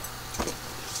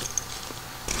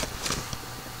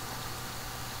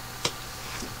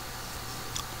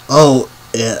 Oh,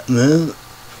 yeah, man.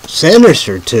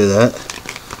 Sinister too, that.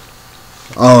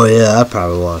 Oh, yeah, I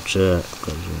probably watch that.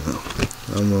 Because, you know,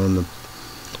 I'm on the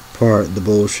part, the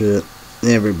bullshit.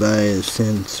 Everybody is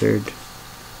censored.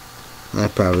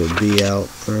 I'd probably be out,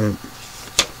 right?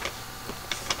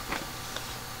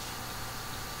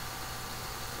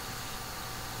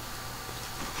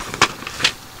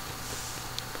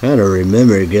 I gotta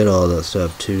remember to get all that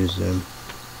stuff Tuesday.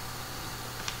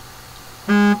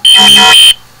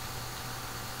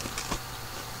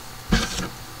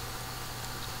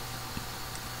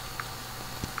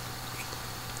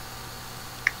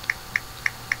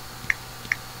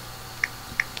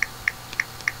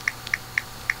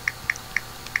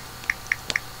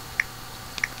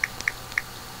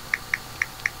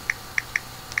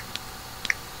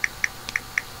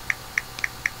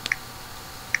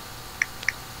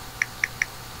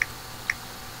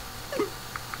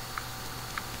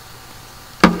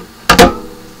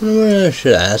 I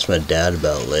should ask my dad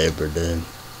about Labor Day.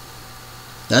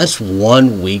 That's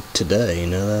 1 week today, you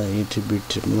know that?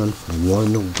 YouTube month,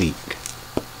 1 week.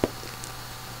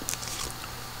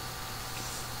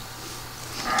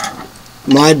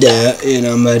 My dad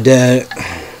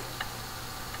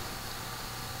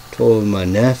told my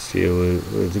nephew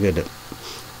we was gonna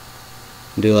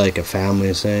do like a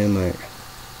family thing, like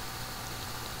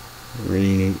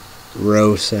really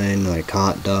roasting, like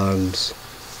hot dogs.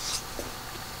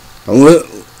 I went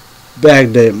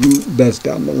back to best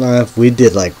time of my life. We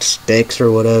did like steaks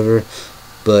or whatever,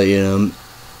 but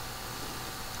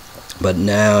but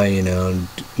now do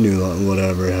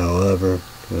whatever. However,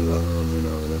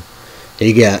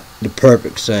 he got the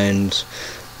perfect sense.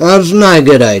 That was not a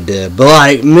good idea, but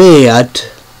like me,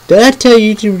 did I tell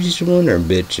YouTube just one or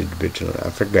bitch?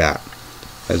 I forgot.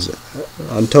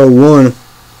 I'm told one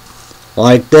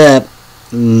like that.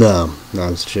 No,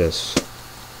 that's just.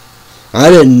 I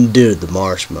didn't do the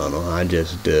marshmallow. I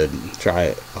just did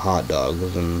try hot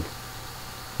dogs and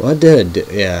what did I do?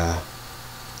 Yeah,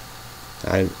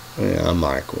 I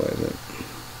microwaved it.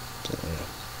 So,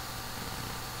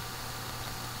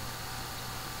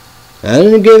 yeah. I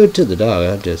didn't give it to the dog.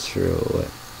 I just threw it away.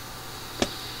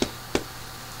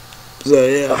 So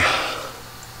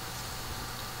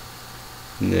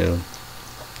yeah.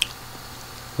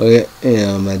 Okay,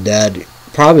 my dad.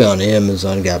 Probably on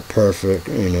Amazon got perfect.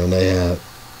 They have,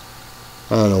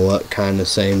 I don't know what kind of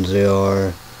sayings they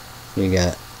are. You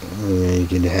got, you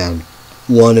can have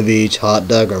one of each, hot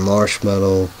dog or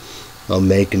marshmallow. I'm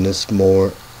making the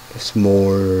s'mores,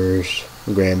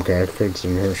 graham crackers,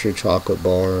 and Hershey chocolate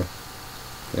bar.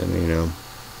 And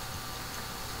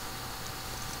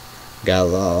got a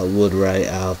lot of wood right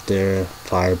out there.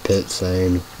 Fire pit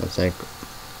saying, I think,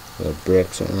 the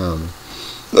bricks. I don't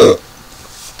know.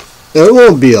 It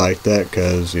won't be like that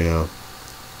because,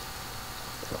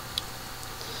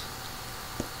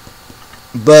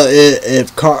 but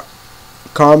if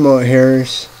Kamala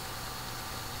Harris,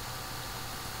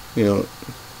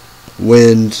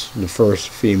 wins the first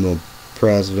female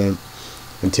president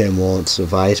and Tim Walz the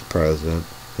vice president,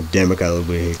 the Democrat will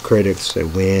be critics that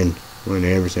win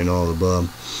everything all above.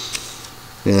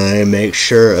 And make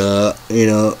sure,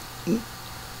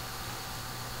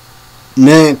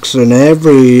 next on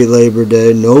every Labor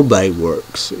Day, nobody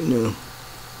works,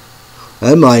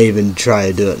 I might even try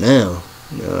to do it now.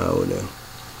 I would know.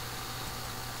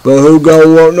 But who gonna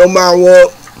work no matter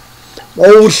what?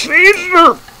 Old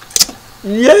Caesar!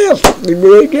 Yes, the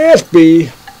great Gatsby.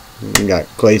 You got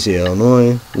Clay,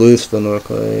 Illinois, Louisville, North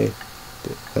Clay,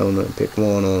 Illinois, pick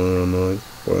one on Illinois,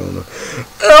 or Illinois.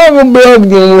 I'm gonna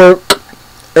work.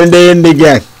 And then the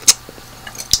game.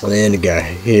 And then the guy,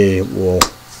 he will,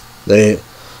 they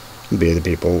be the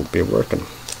people who be working.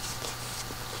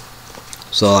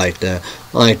 So like that,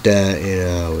 you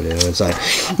know, it's like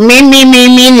me,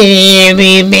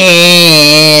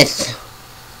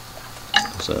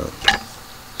 so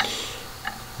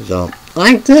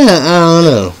like that. I don't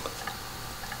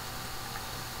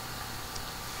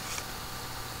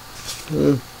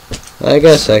know. I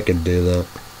guess I could do that.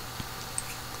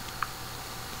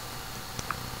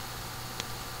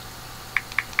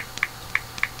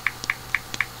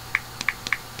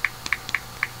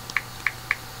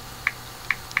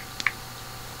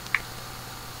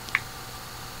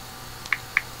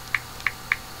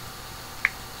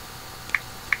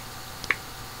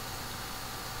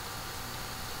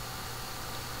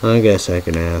 I guess I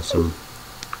can have some.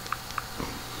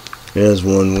 There's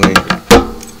 1 week.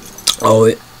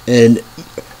 Oh, and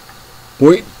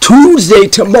wait, Tuesday,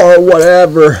 tomorrow,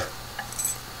 whatever.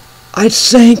 I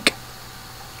think,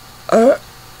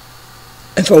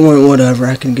 if I want whatever,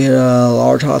 I can get a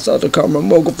large hot sauce to come from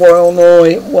Mocha for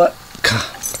Illinois. What?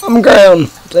 I'm ground.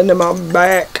 Send in my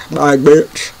back,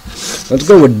 bitch. Let's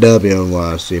go with W and what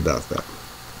I see about that.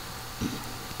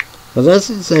 Well, that's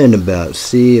the saying about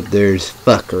see if there's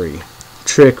fuckery,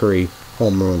 trickery,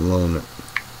 home alone it.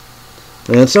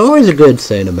 And it's always a good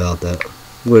saying about that.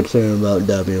 Good saying about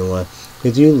W and Y.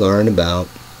 Because you learn about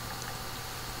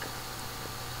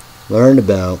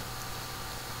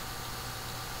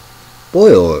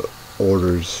boil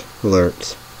orders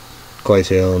alerts.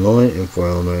 Quite Illinois and for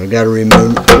Illinois. I gotta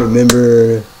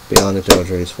remember beyond the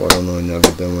territories for Illinois,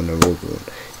 never done when they're working.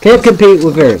 Can't compete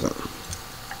with Arizona.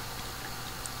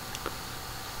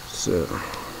 So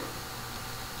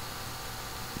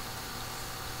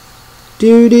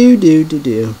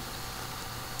do.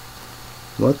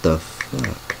 What the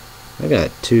fuck? I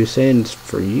got 2 cents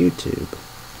for YouTube.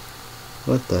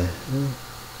 What the hell?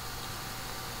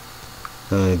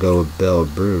 I'm gonna go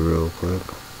with Brew real quick.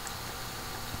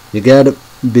 You gotta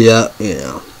be out, you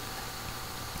know.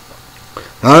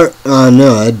 I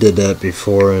know I did that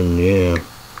before, and yeah.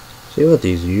 See what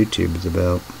these YouTubes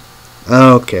about.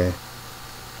 Okay.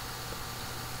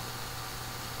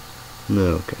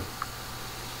 No, okay.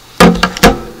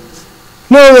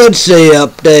 No Red Sea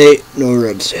update. No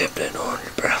Red Sea update on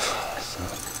your breath.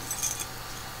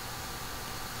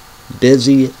 So.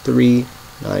 Busy 3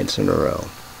 nights in a row.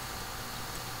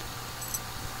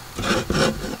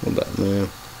 What about that?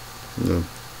 No.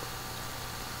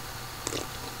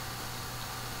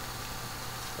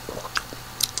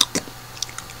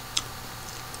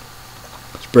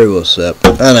 Spray will sip.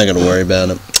 I'm not gonna worry about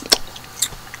it.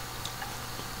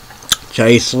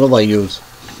 Chase, what do I use?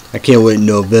 I can't wait.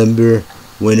 November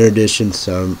Winter Edition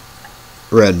some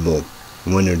Red Bull.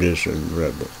 Winter Edition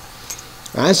Red Bull.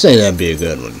 I say that'd be a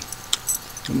good one,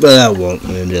 but I won't.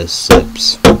 It just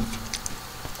sips.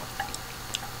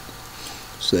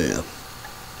 So yeah,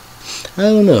 I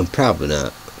don't know. Probably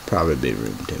not. Probably be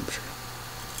room temperature.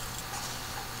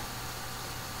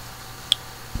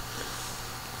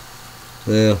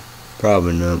 Yeah,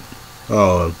 probably not.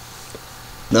 Oh,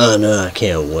 no, I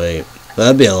can't wait.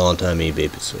 That'd be a long time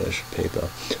eBay switch PayPal.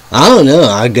 I don't know.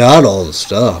 I got all the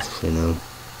stuff, you know.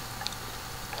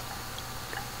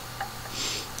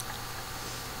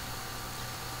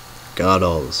 Got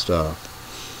all the stuff.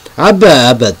 I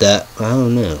bet that. I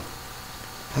don't know.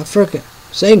 I forget.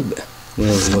 Saying.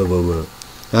 Whoa.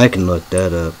 I can look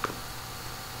that up.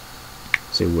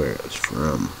 See where it's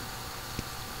from.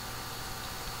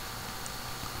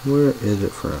 Where is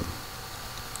it from?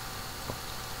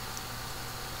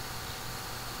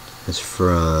 It's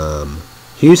from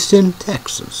Houston,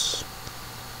 Texas.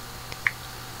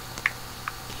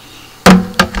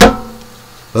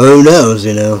 Who knows,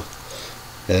 you know?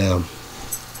 Yeah.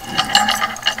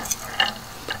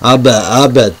 I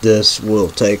bet this will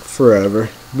take forever.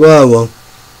 Well.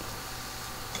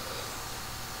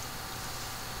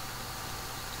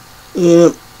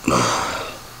 Yeah.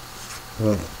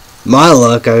 My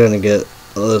luck, I'm gonna get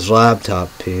this laptop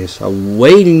piece. I'm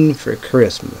waiting for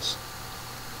Christmas.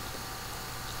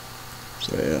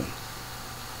 So yeah.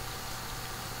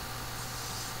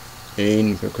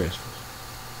 Waiting for Christmas.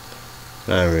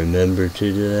 I remember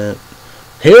to do that.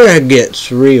 Here I get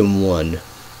 3-in-1.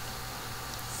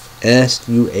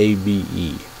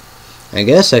 SUABE. I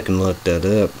guess I can look that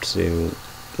up to see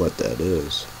what that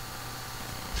is.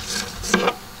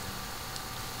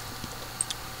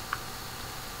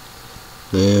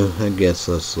 Yeah, I guess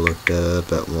let's look that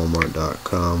up at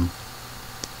Walmart.com.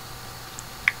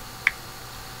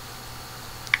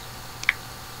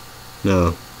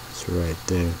 No, it's right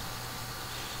there.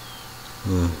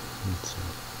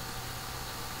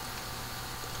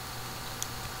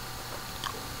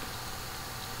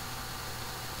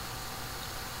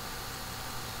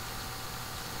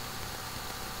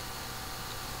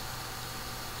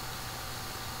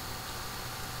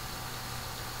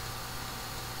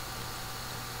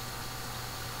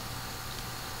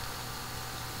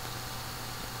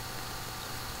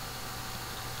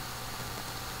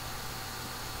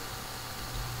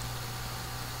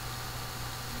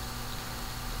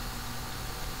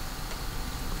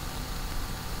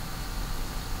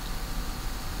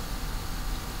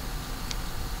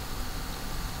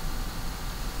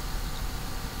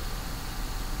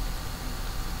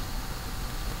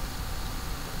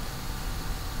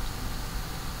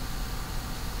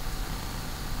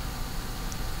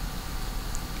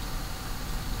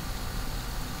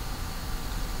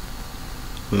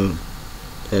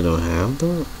 They don't have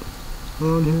that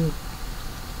on here.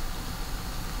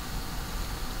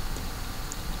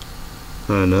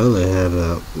 I know they have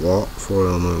that for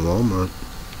them at Walmart.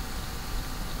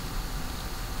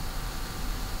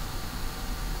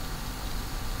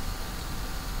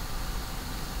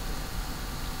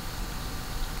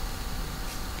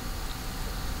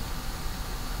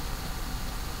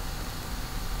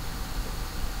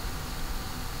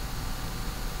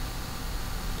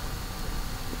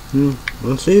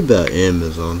 Let's see about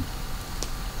Amazon.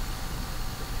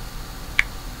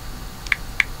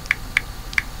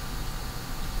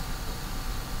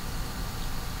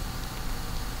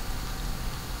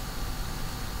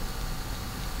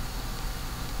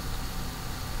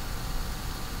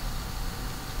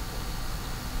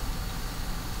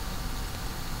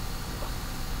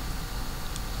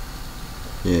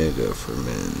 Yeah, go for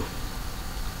men.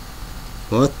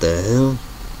 What the hell?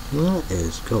 What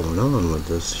is going on with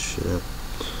this shit?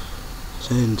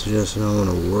 Things just don't want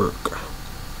to work.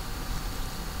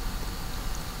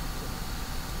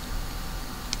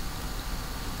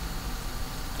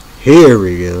 Here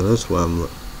we go. That's why I'm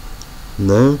looking.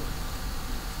 No?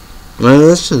 No,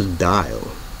 this is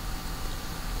dial.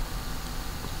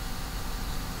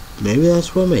 Maybe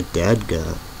that's what my dad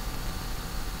got.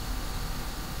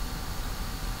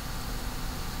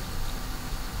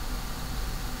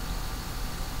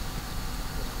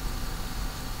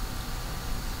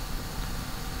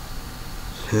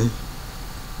 Huh?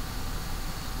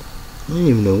 I don't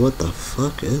even know what the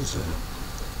fuck is that.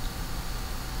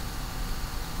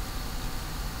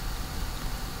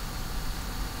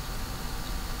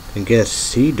 I guess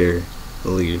cedar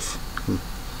leaf.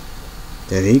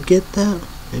 Did he get that?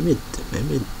 Maybe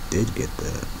it did get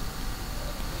that.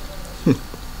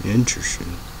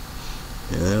 Interesting.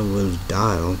 Yeah, that was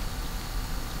dial.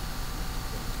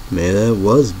 Maybe that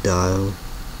was dial.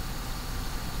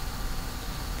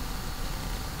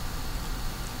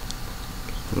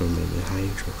 Or maybe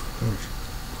hydro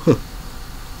first.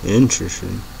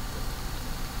 Interesting.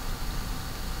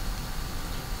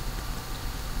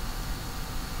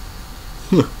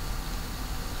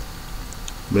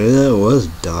 Maybe that was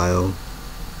dial.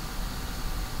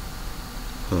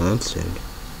 Oh, that's it.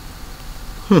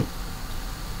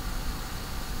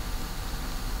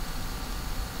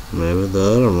 Maybe the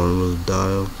other one was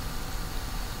dial.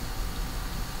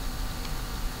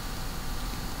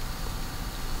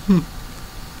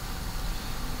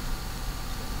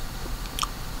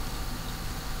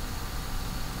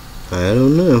 I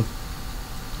don't know.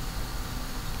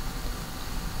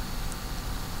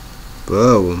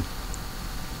 Whoa.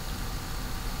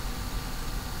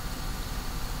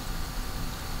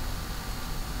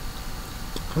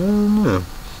 I don't know.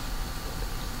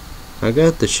 I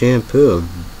got the shampoo of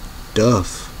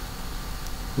Duff.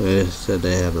 They said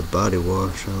they have a body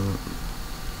wash on it.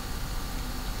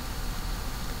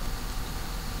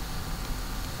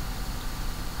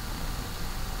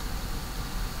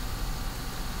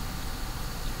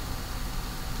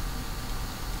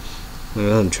 I'm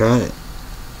gonna try it.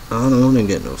 I don't want to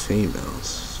get no females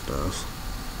stuff.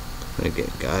 I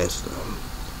get guy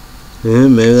stuff. Yeah,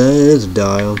 maybe that is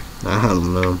dial. I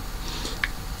don't know.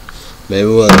 Maybe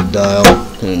it was dial.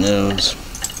 Who knows?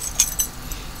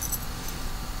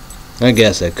 I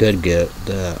guess I could get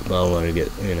that, but I want to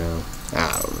get,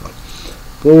 I don't know.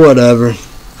 But whatever.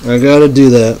 I gotta do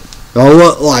that. I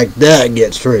want like that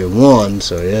gets 3-1,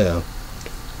 so yeah.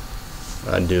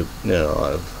 I do,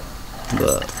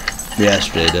 but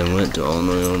yesterday then went to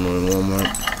Alani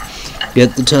Walmart.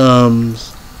 Get the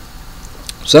Tums.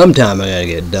 Sometime I gotta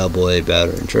get double A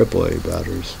battery and triple A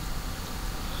batteries.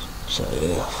 So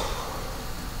yeah.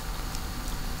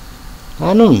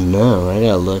 I don't know. I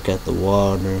gotta look at the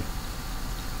water.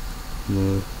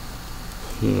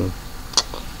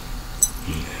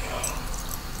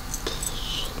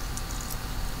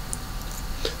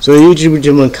 So YouTube,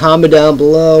 gentlemen, comment down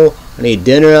below. I need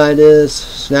dinner ideas,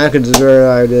 snack and dessert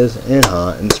ideas, and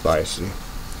hot and spicy.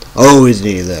 Always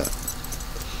need that.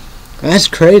 That's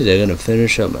crazy. I'm gonna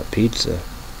finish up my pizza.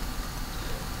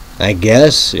 I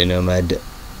guess my.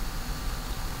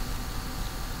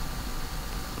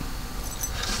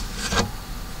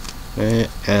 I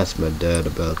asked my dad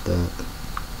about that.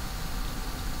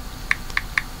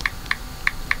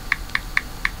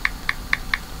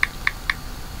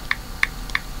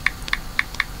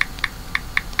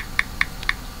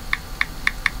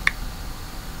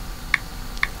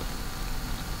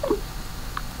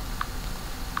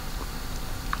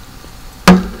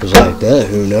 It's like that,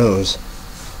 who knows?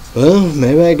 Well,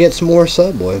 maybe I get some more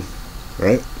Subway,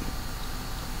 right?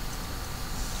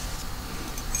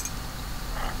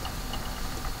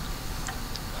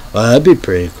 Well, that'd be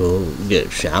pretty cool. Get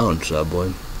a shower in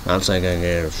Subway. I think I can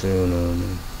get a food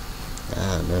on.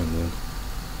 I don't know, man.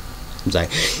 It's like,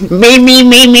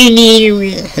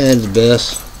 me. That's the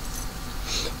best.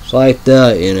 It's like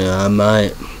that, you know. I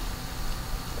might.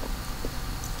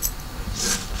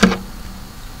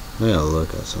 I gotta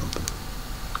look at something.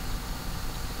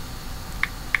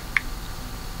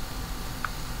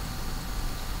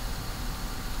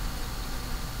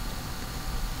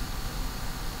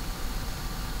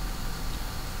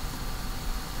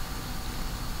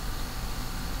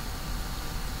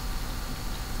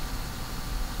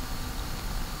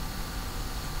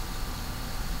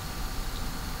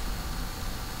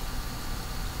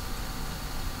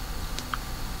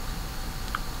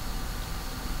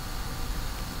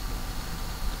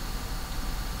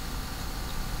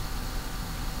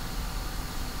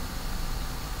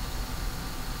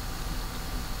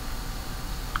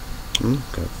 I'm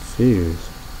confused.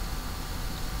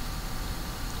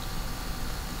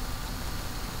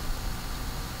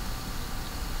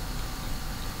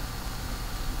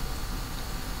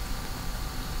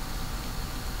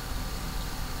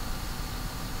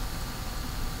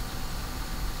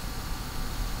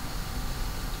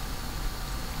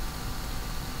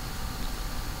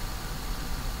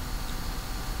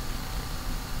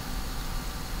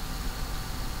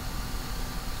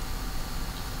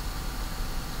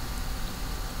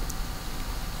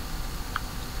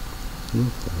 What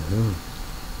the hell?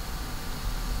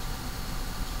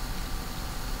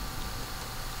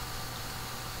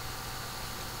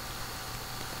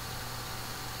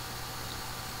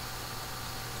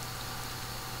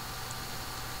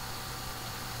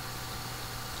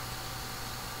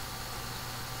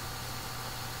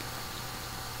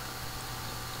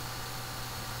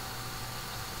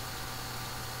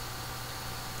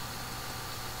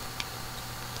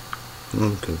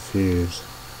 I'm confused.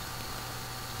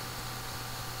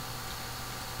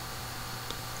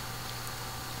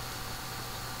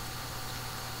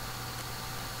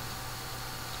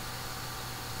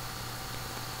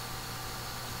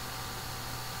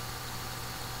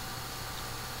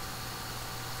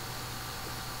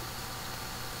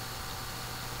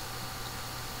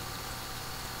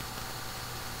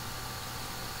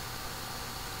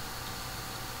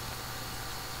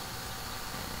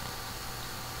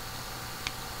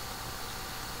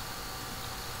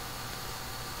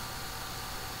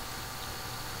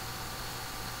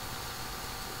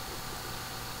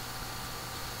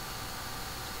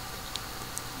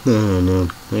 I don't know.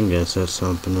 I guess that's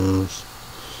something else.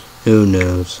 Who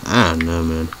knows? I don't know,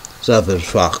 man. Stuff is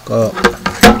fucked up.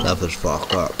 Stuff is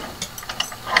fucked up.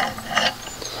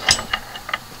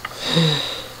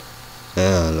 I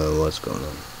don't know what's going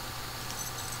on.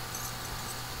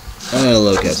 I gotta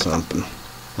look at something.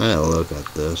 I gotta look at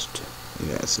this too.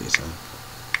 You gotta see something.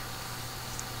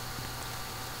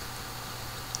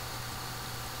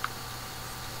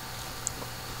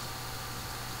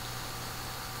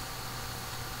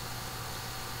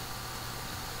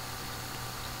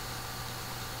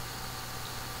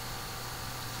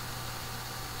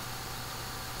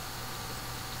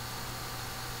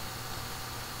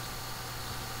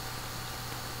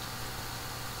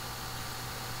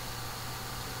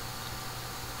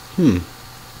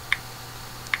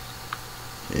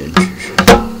 Interesting.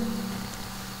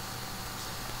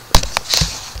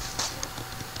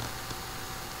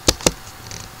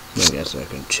 I guess I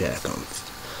can check on.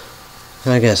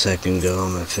 I guess I can go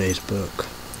on my Facebook.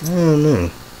 I don't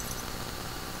know.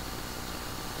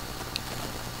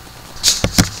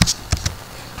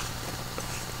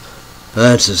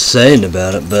 That's a saying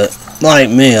about it, but like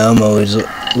me, I'm always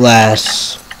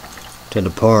last to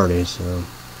the party, so.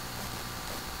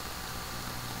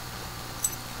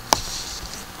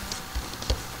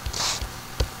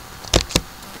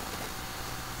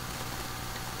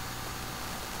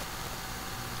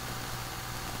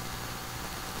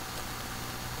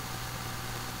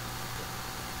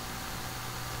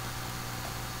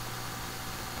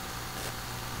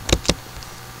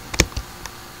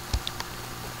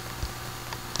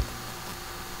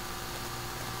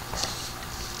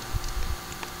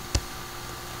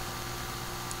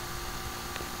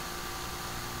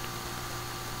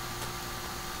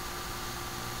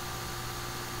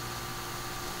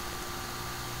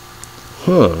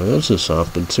 This is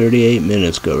something. 38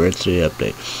 minutes ago, right to the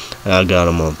update. I got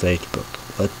them on Facebook.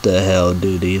 What the hell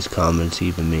do these comments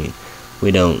even mean?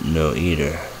 We don't know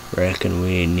either. Reckon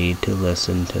we need to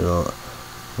listen to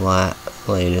the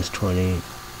latest 20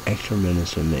 extra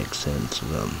minutes to make sense of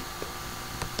them.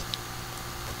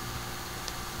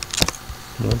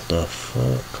 What the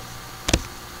fuck?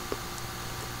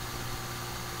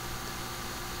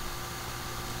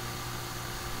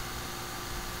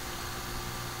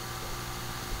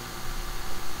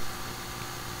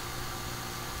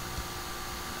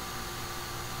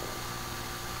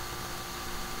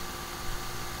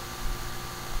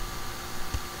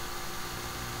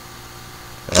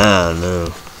 I don't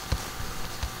know.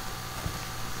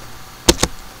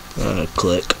 I'm gonna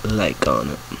click like on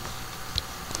it.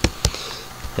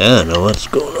 I don't know what's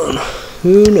going on.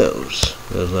 Who knows?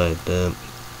 Feels like that.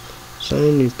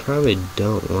 Something you probably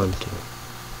don't want to.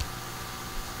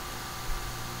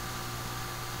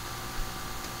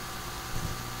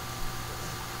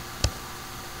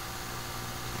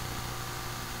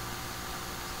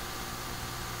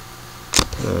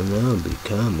 I know, be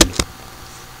coming.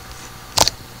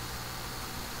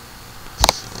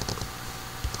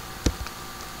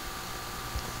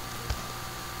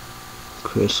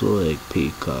 Crystal Lake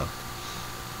Peacock.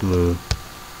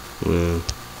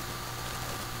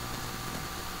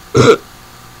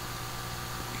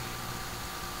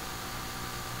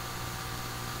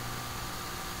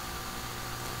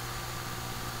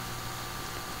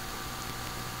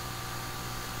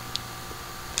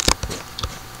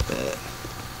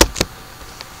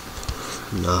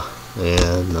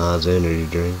 Nas energy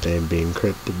drink, they be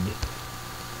encrypted.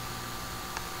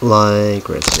 Like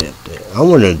recipe update. I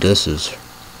wonder if this is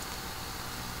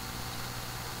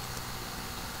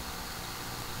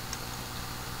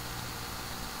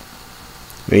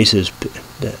Reese's.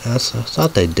 I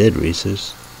thought they did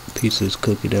Reese's Pieces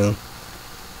cookie dough.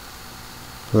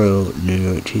 Real New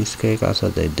York cheesecake. I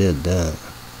thought they did that.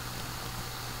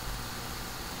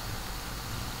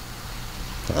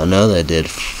 I know they did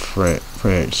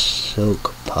French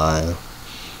silk pie.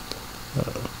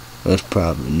 That's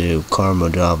probably new. Caramel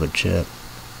Java chip.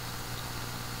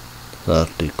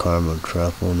 Lefty caramel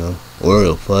truffle, no.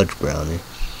 Oreo fudge brownie.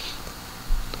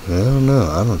 I don't know.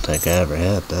 I don't think I ever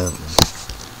had that one.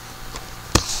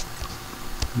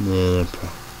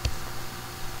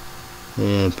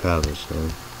 Yeah, probably so.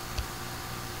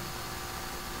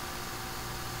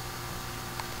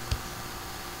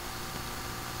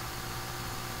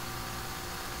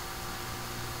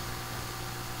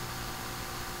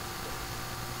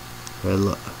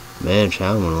 Man,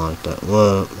 Chapman like that.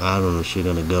 Well, I don't know if she's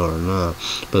gonna go or not.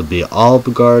 But it'd be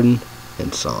Olive Garden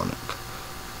and Sonic.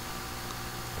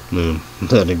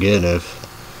 Then again, if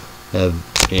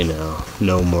you know,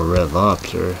 no more Red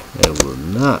Lobster, it will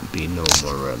not be no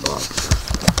more Red Lobster.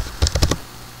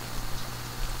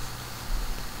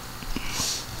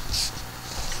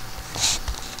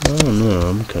 I don't know,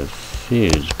 I'm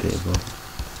confused, people.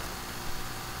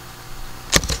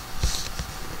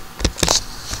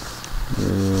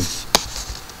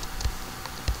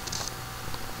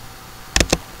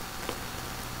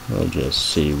 I'll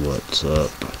just see what's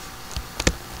up.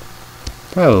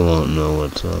 Probably won't know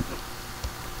what's up.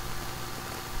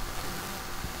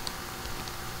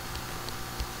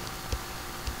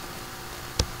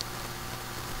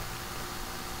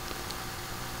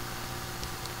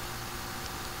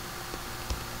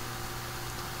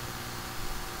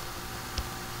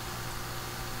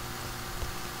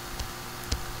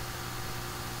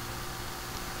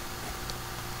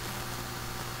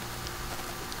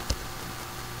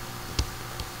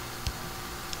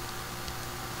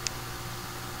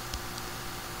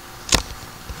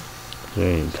 Is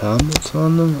there any comments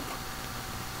on that?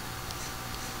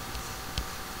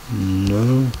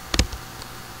 No.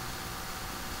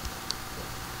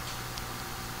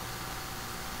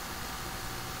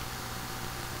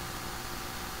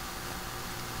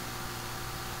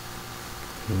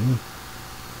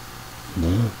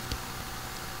 No.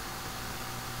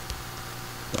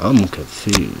 I'm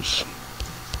confused.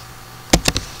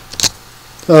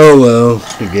 Oh well,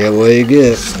 you get what you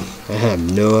get. I have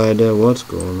no idea what's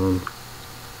going on.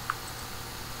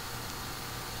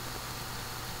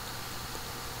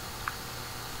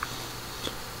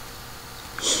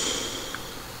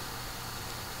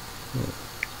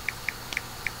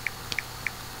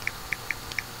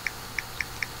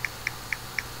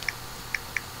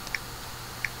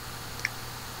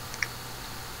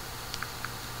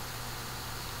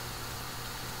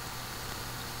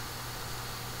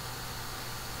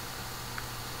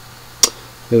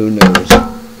 Who knows?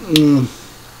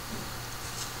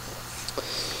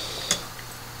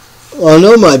 Well, I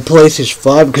know my PlayStation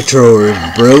 5 controller is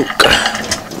broke.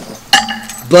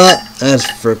 But, as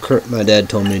for my dad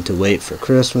told me to wait for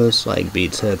Christmas, like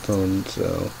Beats headphones,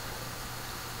 so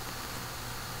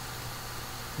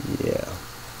yeah,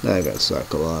 that got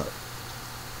suck a lot.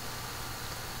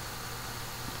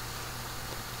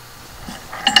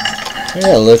 I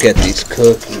gotta look at these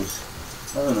cookies.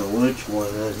 I don't know which one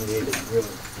I needed really.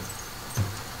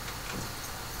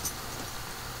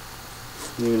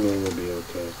 Usually will be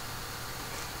okay.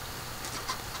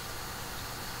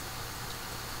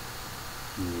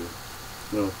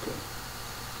 Okay.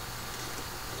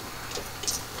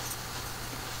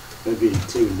 Maybe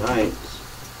 2 nights.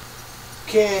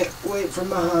 can't wait for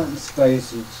my hot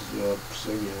spicy chips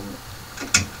again.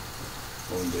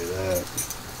 Won't do that.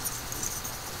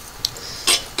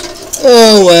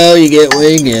 Oh well, you get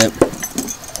what you get.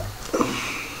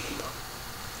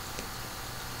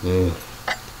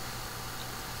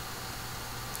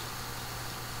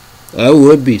 That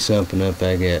would be something if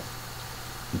I get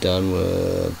done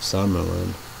with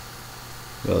Summerlin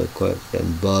really quick.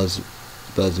 And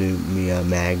buzzing me a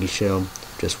Maggie show.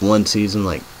 Just one season,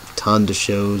 like tons of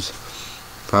shows.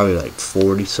 Probably like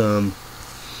 40 some.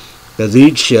 Because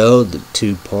each show, the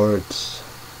 2 parts.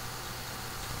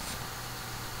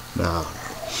 No.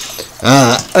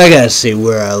 I gotta see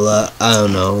where I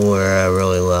don't know where I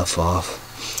really left off.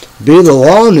 Be the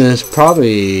longest,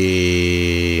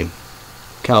 probably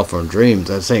California Dreams.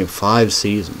 I think 5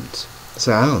 seasons.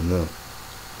 So I don't know.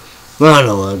 I don't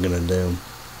know what I'm gonna do.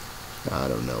 I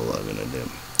don't know what I'm gonna do.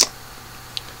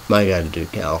 Might gotta do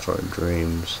California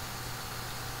Dreams.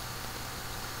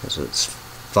 Because it's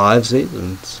 5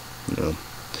 seasons. You know.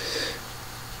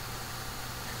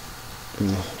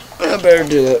 I better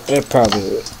do that. That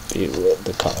probably be what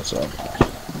the cause of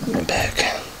my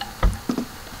back.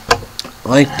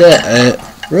 Like that, I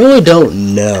really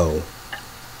don't know.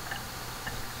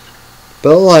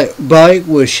 But like, Bike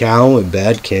was showering with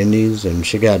bad kidneys, and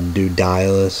she got to do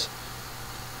dialysis.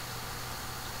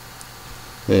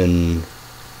 And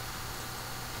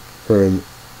her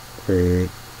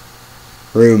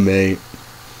roommate,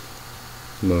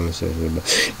 Mama says, you know,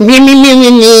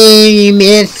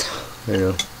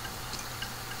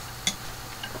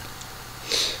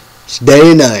 it's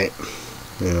day and night,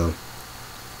 you know.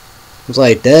 It's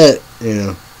like that, you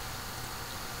know.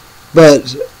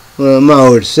 But well, my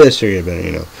older sister, you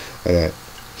know, like that.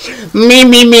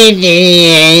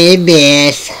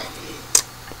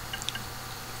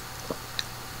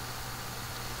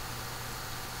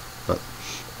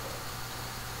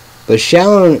 But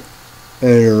showering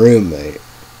and a roommate,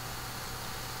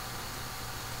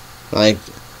 like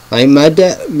my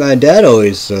dad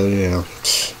always said, you know,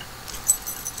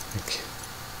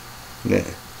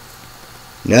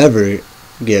 never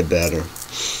get better.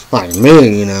 Like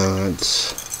me, you know,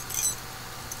 it's,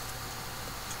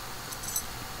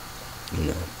 you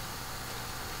know,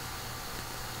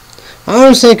 I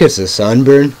don't think it's a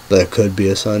sunburn, but it could be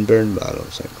a sunburn, but I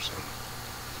don't think so.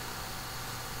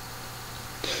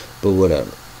 But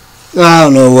whatever. I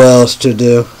don't know what else to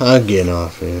do. I'm getting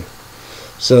off here.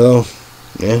 So,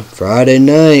 yeah, Friday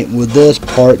night with this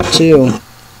part 2.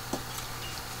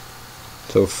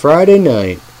 So Friday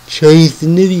night,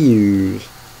 chasing the views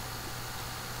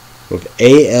with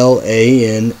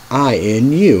ALANINU,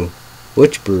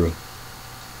 Witch Brew.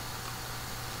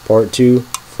 Part 2,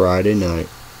 Friday night.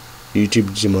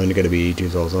 YouTube is going to be 2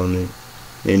 sauce on it.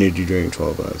 Energy drink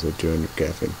 12 ounces with 200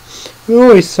 caffeine. I'm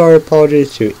always sorry,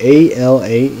 apologies to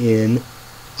ALANINU,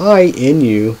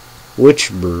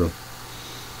 Witch Brew.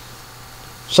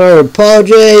 Sorry,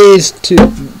 apologize to.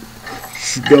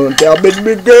 Don't tell bitch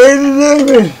be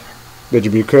crazy. Bitch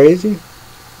be crazy.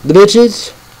 The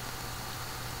bitches.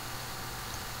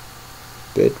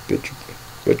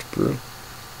 Bitch brew.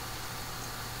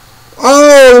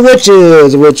 Oh,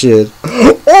 witches.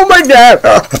 Oh my God!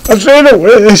 I said a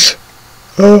witch.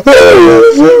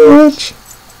 Witch.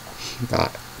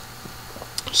 Alright.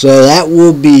 So that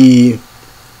will be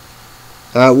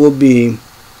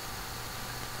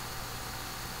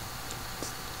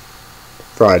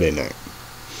Friday night.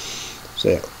 So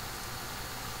yeah.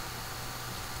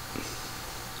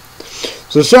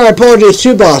 So sorry, apologies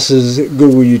to bosses,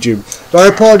 Google, YouTube. Sorry,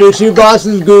 apologies to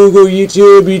bosses, Google,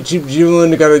 YouTube. YouTube's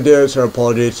doing the kind of do. Sorry,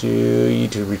 apologies to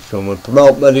YouTube. Which someone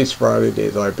promote Mondays, Friday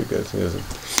days are because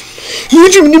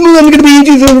YouTube is going to be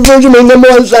YouTube's version of number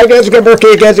 1 psychiatric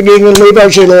birthday cast again and leave our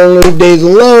shit on days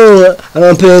alone. I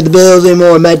don't pay the bills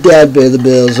anymore. My dad pays the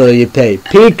bills, so you pay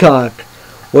Peacock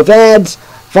with ads.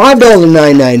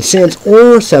 $5.99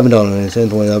 or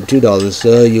 $7.99 went up $2,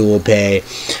 so you will pay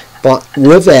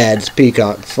with ads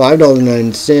Peacock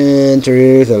 $5.09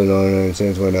 or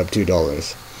 $7.99 went up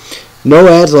 $2. No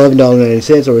ads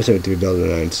 $11.90 or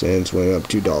 $32.09 went up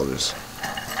 $2.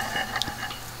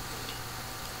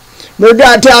 We're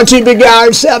downtown two big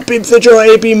hours, South Peak Central,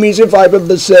 AP Music 5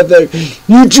 Pacific.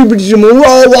 YouTube we're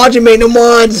all watching me no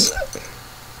ones.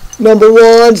 Number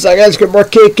 1, so I got to get more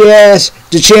kick-ass.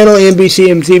 The channel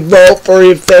NBCMC, vote for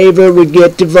your favorite. We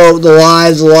get to vote the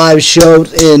live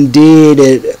shows.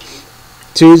 Indeed,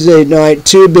 Tuesday night,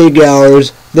 2 big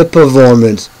hours, the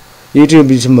performance. YouTube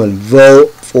be someone vote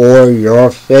for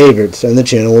your favorites, and the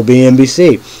channel will be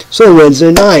NBC. So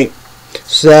Wednesday night,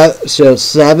 so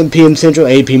 7 p.m. Central,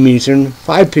 8 p.m. Eastern,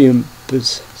 5 p.m.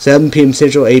 7 p.m.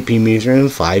 Central, 8 p.m. Eastern, and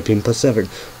 5 p.m. Pacific.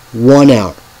 1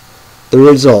 hour. The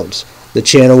results. The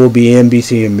channel will be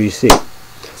NBC.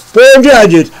 4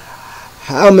 judges.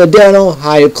 Almadeno,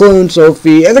 Hyatt Clune,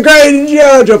 Sophie, and the greatest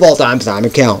judge of all time, Simon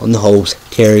Cowell, and the host,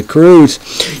 Terry Crews.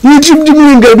 YouTube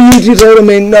WC Total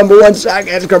main number 1 stock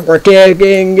as compared to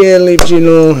Leaf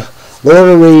Channel,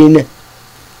 Lord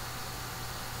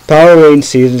Power Rangers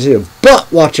Season 2.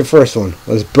 But watch the first one.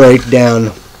 Let's break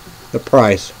down the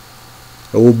price.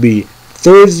 It will be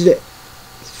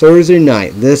Thursday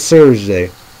night, this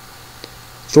Thursday.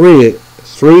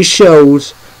 3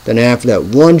 shows, then after that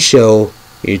 1 show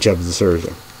each of the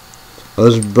Thursday.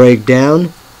 Let's break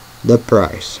down the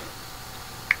price.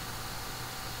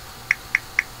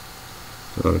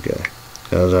 Okay,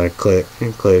 as I click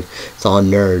and click, it's on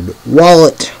Nerd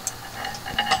Wallet.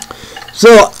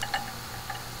 So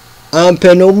I'm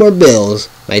paying no more bills.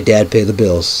 My dad paid the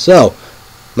bills. So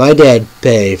my dad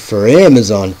paid for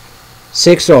Amazon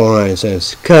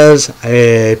 $6.09 because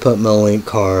I put my link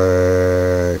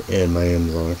card in my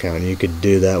Amazon account. You could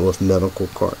do that with medical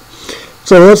card.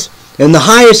 So and the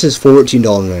highest is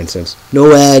 $14.09.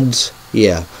 No ads,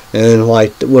 yeah. And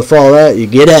like with all that, you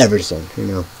get everything. You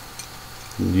know,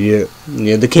 you're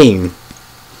the king.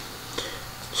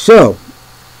 So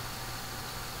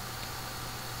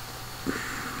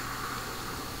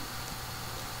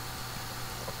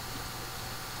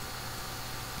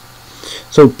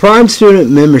Prime student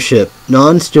membership,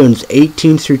 non-students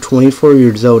 18 through 24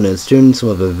 years old and students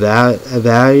with a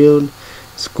valued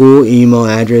school email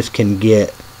address can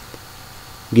get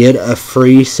a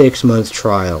free 6-month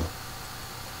trial.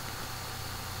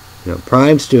 You know,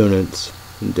 Prime students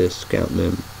discount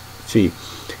fee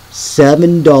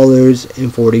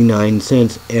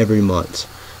 $7.49 every month.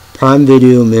 Prime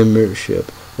Video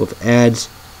membership with ads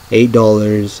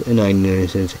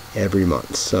 $8.99 every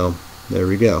month. So there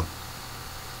we go.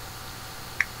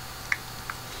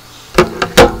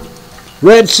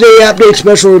 Red State Update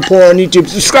special report on YouTube.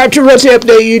 Subscribe to Red State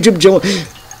Update YouTube channel.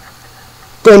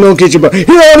 Go and don't get your butt. Here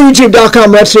on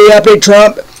YouTube.com, Red State Update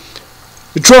Trump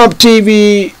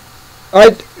TV.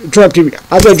 Trump TV.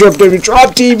 I said Trump TV.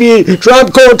 Trump TV.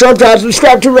 Trump Code. Trump Time.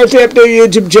 Subscribe to Red State Update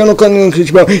YouTube channel. Go and don't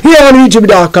get your butt. Here on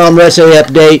YouTube.com, Red State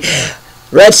Update.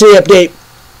 Red State Update.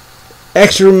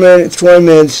 Extra minutes, 20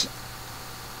 minutes.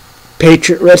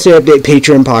 Red State Update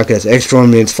Patreon podcast. Extra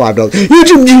minutes, $5.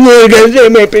 YouTube channel, guys,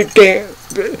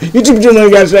 YouTube channel,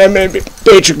 guys,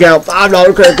 Patreon account,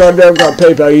 $5 credit card, debit card,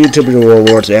 PayPal, YouTube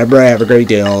rewards. Everybody have a great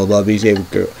day. All love, be safe.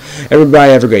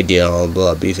 Everybody have a great day. All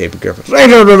love, be safe and careful. Thank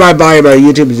you, everybody. Bye,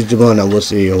 YouTube. And we'll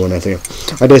see you when I say.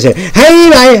 I just say, hey,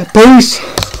 bye, peace.